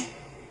bless me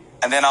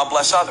and then I'll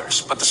bless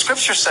others. But the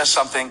scripture says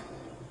something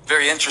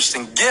very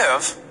interesting.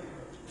 Give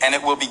and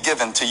it will be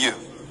given to you.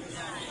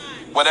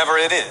 Whatever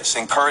it is,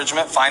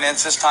 encouragement,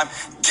 finances, time,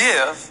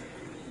 give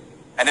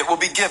and it will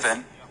be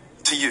given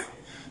to you.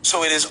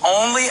 So it is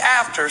only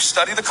after,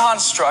 study the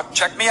construct,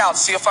 check me out,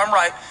 see if I'm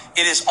right.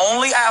 It is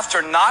only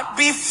after, not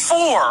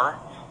before,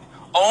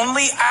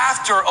 only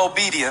after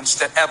obedience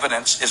that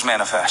evidence is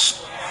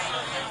manifest.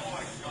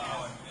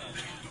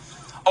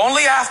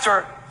 Only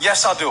after,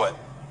 yes, I'll do it.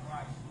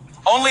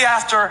 Only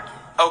after,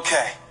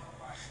 okay.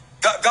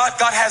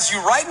 God has you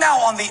right now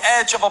on the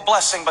edge of a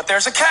blessing, but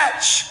there's a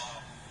catch.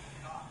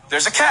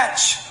 There's a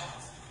catch.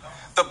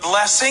 The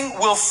blessing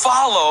will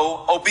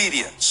follow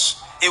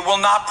obedience. It will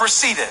not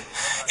precede it.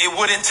 It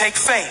wouldn't take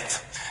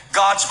faith.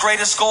 God's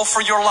greatest goal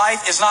for your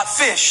life is not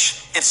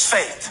fish, it's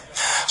faith.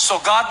 So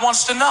God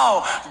wants to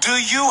know, do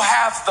you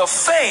have the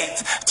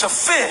faith to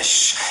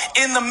fish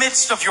in the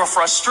midst of your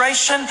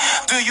frustration?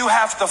 Do you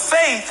have the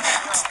faith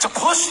to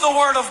push the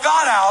word of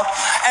God out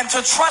and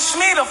to trust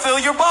me to fill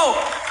your boat?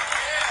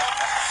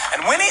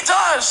 And when he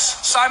does,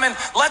 Simon,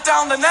 let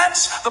down the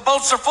nets. The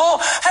boats are full.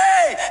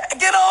 Hey,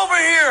 get over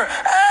here.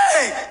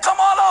 Hey, come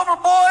on over,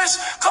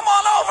 boys. Come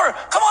on over.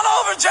 Come on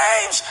over,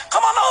 James.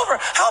 Come on over.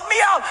 Help me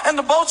out. And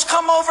the boats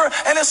come over,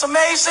 and it's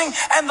amazing.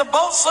 And the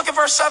boats, look at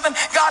verse 7,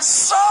 got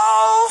so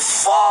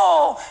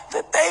full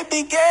that they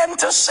began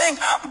to sink.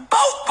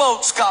 Both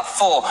boats got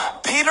full.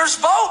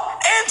 Peter's boat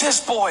and his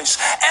boys.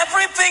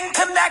 Everything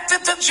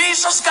connected to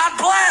Jesus got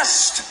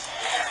blessed.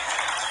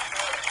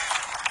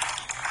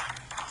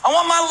 I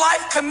want my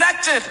life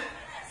connected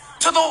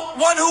to the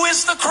one who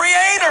is the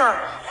creator.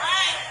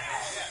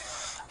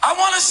 I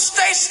want to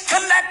stay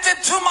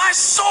connected to my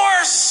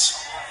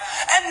source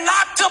and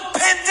not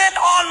dependent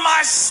on my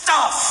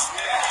stuff.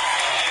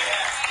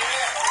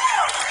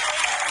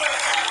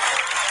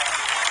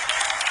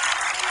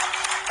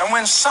 And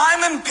when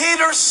Simon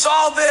Peter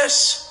saw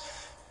this,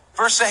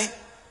 verse 8,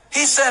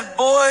 he said,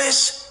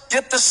 boys,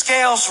 get the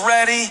scales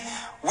ready.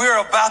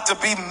 We're about to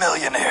be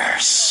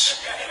millionaires.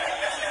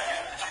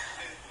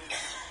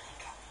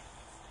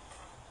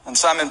 And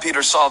Simon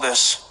Peter saw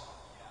this.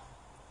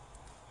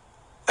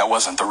 That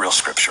wasn't the real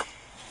scripture.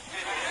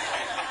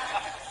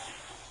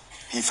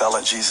 He fell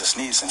at Jesus'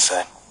 knees and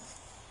said,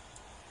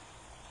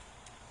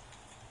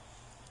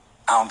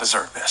 I don't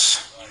deserve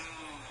this.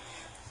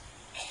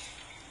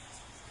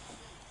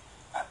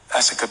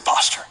 That's a good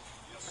posture.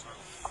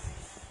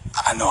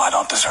 I know I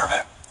don't deserve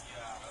it.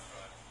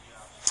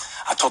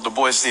 I told the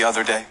boys the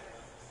other day,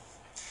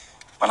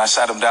 when I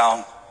sat them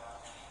down,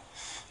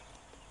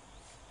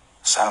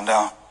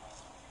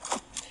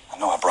 I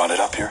know I brought it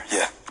up here.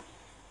 Yeah.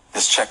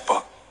 This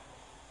checkbook.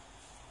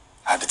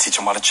 I had to teach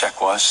them what a check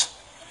was.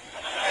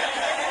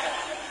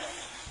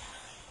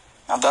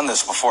 I've done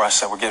this before. I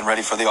said, we're getting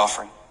ready for the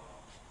offering.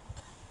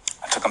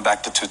 I took them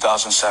back to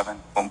 2007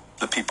 when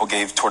the people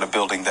gave toward a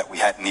building that we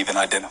hadn't even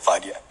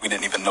identified yet. We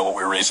didn't even know what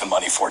we were raising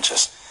money for,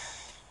 just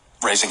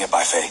raising it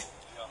by faith.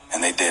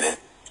 And they did it.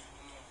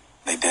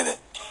 They did it.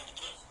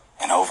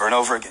 And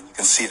over again. You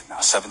can see it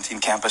now. 17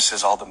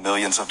 campuses, all the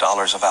millions of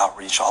dollars of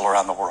outreach all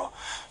around the world.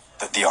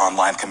 The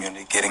online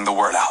community, getting the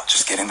word out,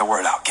 just getting the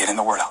word out, getting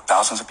the word out.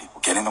 Thousands of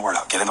people getting the word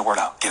out, getting the word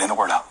out, getting the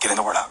word out, getting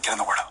the word out, getting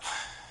the word out.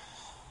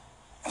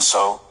 And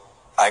so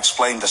I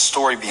explained the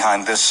story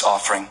behind this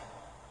offering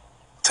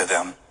to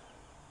them.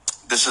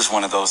 This is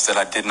one of those that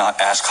I did not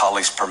ask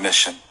Holly's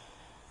permission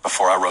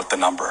before I wrote the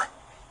number,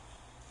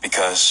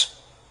 because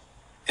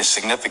it's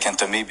significant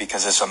to me,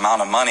 because it's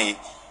amount of money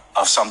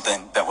of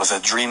something that was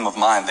a dream of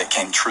mine that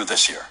came true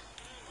this year.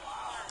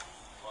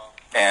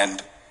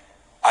 And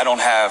I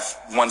don't have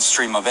one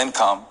stream of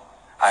income.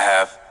 I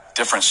have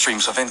different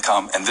streams of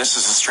income. And this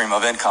is a stream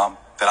of income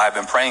that I've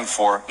been praying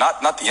for.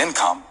 Not the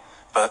income,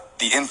 but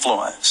the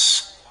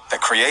influence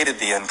that created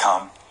the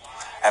income.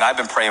 And I've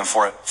been praying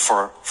for it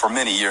for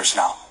many years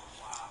now.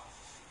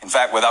 In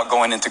fact, without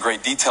going into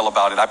great detail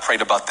about it, I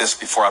prayed about this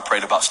before I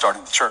prayed about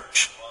starting the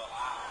church.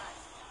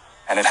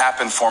 And it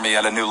happened for me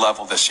at a new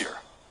level this year.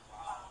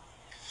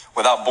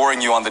 Without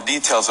boring you on the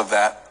details of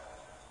that,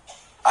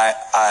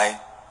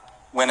 I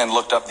went and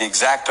looked up the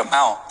exact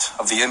amount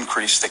of the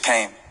increase that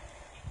came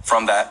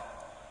from that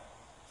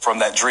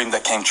dream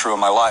that came true in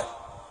my life.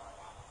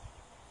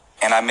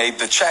 And I made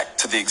the check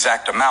to the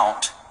exact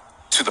amount,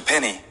 to the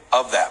penny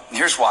of that. And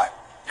here's why.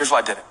 Here's why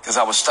I did it. Because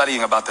I was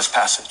studying about this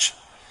passage.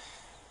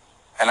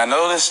 And I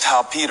noticed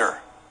how Peter,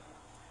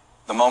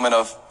 the moment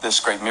of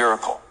this great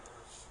miracle,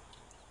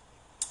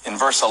 in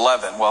verse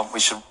 11, well, we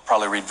should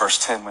probably read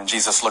verse 10, when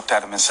Jesus looked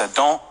at him and said,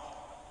 don't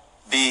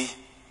be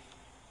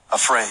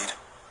afraid.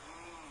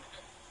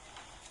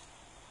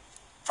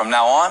 From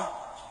now on,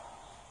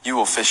 you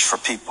will fish for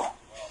people.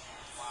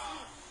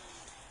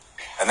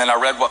 And then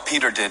I read what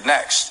Peter did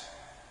next.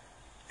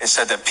 It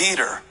said that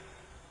Peter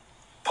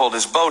pulled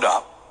his boat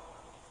up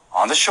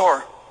on the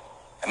shore,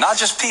 and not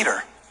just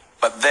Peter,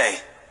 but they.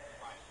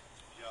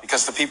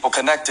 Because the people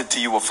connected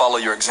to you will follow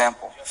your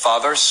example.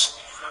 Fathers,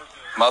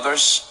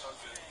 mothers.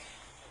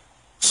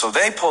 So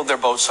they pulled their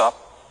boats up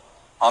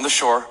on the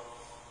shore,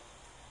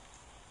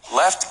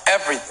 left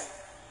everything.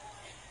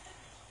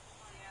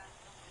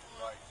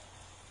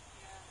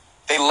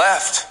 They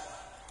left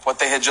what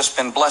they had just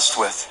been blessed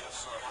with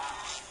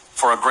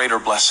for a greater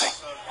blessing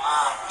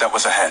that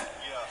was ahead.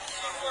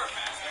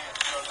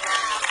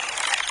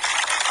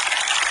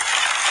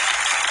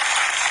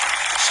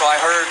 So I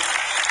heard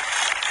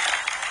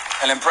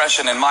an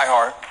impression in my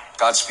heart.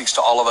 God speaks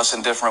to all of us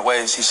in different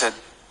ways. He said,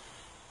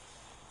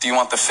 do you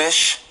want the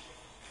fish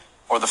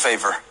or the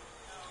favor?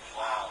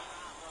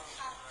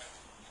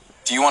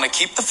 Do you want to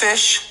keep the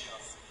fish,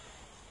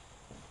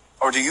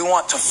 or do you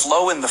want to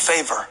flow in the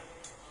favor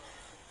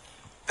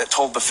that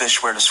told the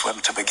fish where to swim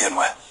to begin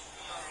with?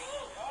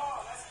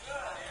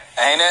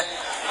 Ain't it?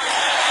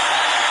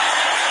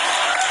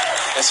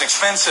 It's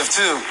expensive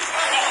too.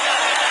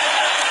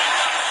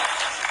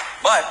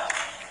 But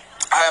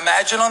I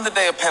imagine on the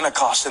day of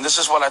Pentecost, and this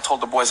is what I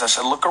told the boys, I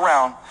said, look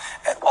around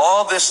at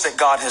all this that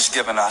God has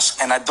given us.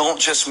 And I don't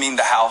just mean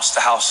the house.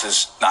 The house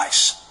is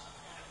nice.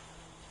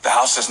 The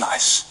house is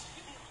nice.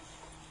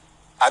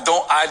 I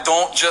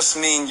don't just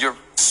mean your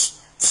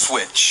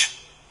switch.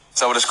 Is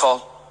that what it's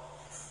called?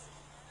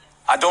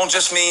 I don't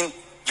just mean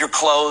your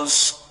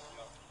clothes.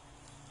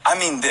 I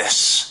mean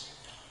this.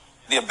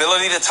 The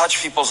ability to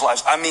touch people's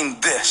lives. I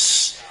mean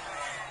this.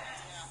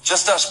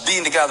 Just us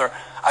being together.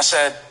 I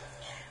said,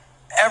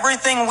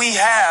 everything we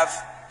have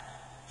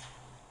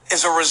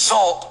is a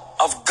result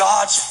of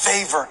God's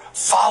favor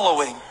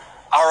following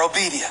our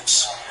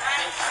obedience.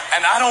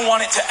 And I don't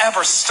want it to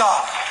ever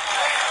stop.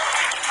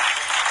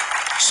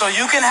 So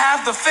you can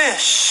have the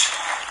fish.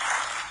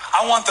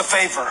 I want the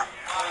favor.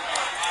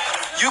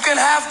 You can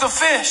have the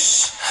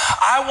fish.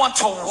 I want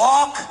to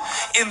walk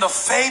in the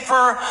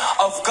favor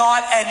of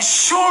God, and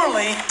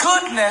surely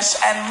goodness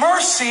and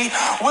mercy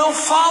will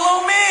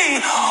follow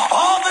me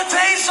all the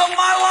days of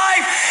my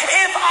life.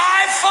 If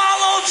I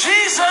follow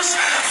Jesus,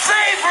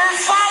 favor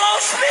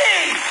follows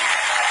me.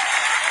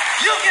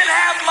 You can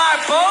have my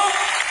boat.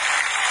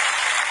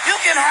 You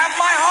can have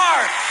my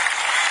heart.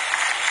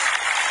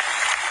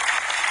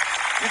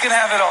 You can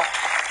have it all.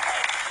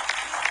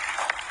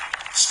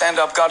 Stand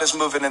up. God is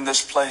moving in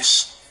this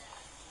place.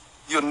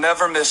 You'll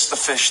never miss the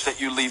fish that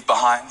you leave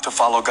behind to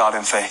follow God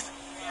in faith.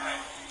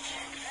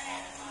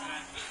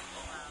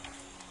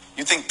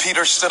 You think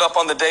Peter stood up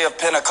on the day of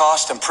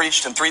Pentecost and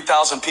preached, and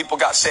 3,000 people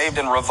got saved,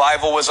 and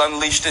revival was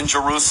unleashed in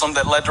Jerusalem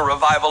that led to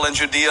revival in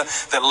Judea,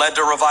 that led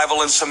to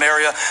revival in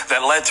Samaria,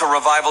 that led to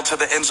revival to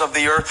the ends of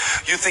the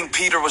earth? You think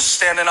Peter was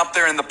standing up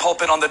there in the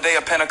pulpit on the day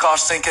of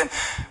Pentecost thinking,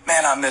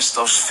 man, I miss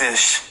those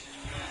fish?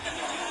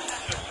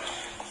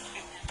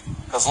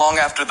 Because long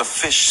after the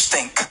fish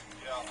stink,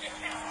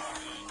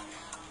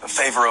 the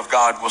favor of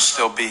God will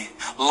still be.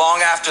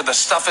 Long after the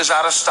stuff is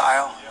out of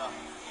style,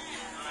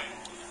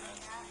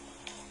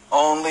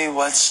 only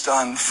what's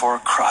done for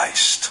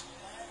Christ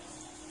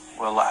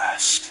will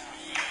last.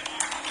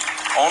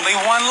 Only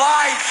one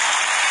life.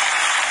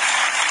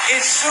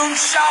 It soon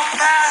shall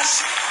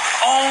pass.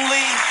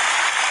 Only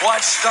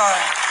what's done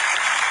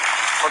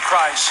for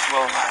Christ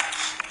will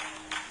last.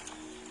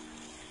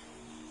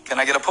 Can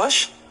I get a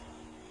push?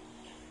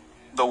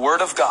 The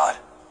word of God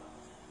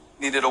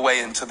needed a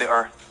way into the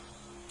earth.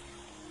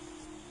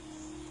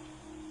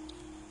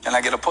 Can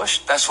I get a push?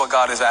 That's what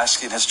God is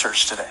asking his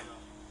church today,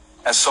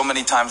 as so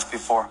many times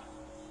before.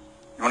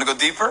 You want to go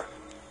deeper?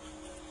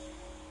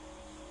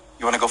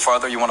 You want to go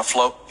farther? You want to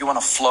float? You want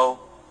to flow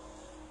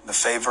in the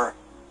favor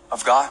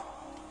of God?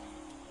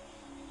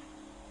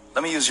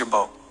 Let me use your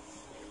boat.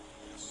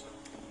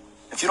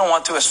 If you don't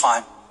want to, it's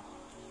fine.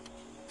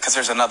 Because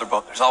there's another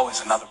boat. There's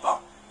always another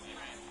boat.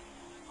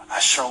 I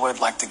sure would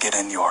like to get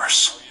in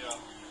yours.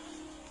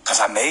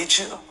 Because I made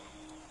you,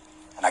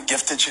 and I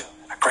gifted you,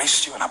 and I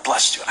graced you, and I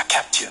blessed you, and I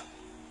kept you.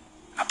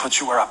 And I put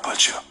you where I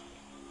put you.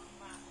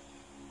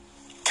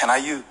 Can I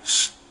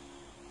use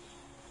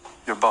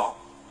your boat?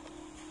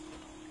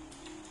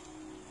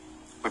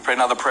 We pray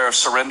now the prayer of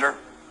surrender.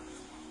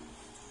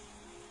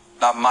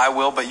 Not my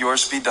will, but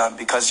yours be done.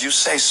 Because you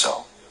say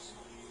so,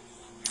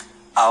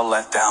 I'll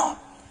let down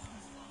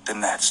the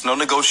nets. No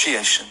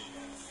negotiation.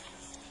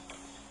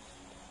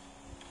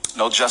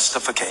 No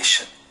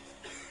justification.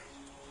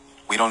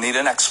 We don't need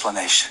an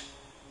explanation.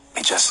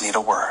 We just need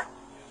a word.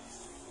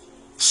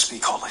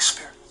 Speak, Holy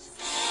Spirit.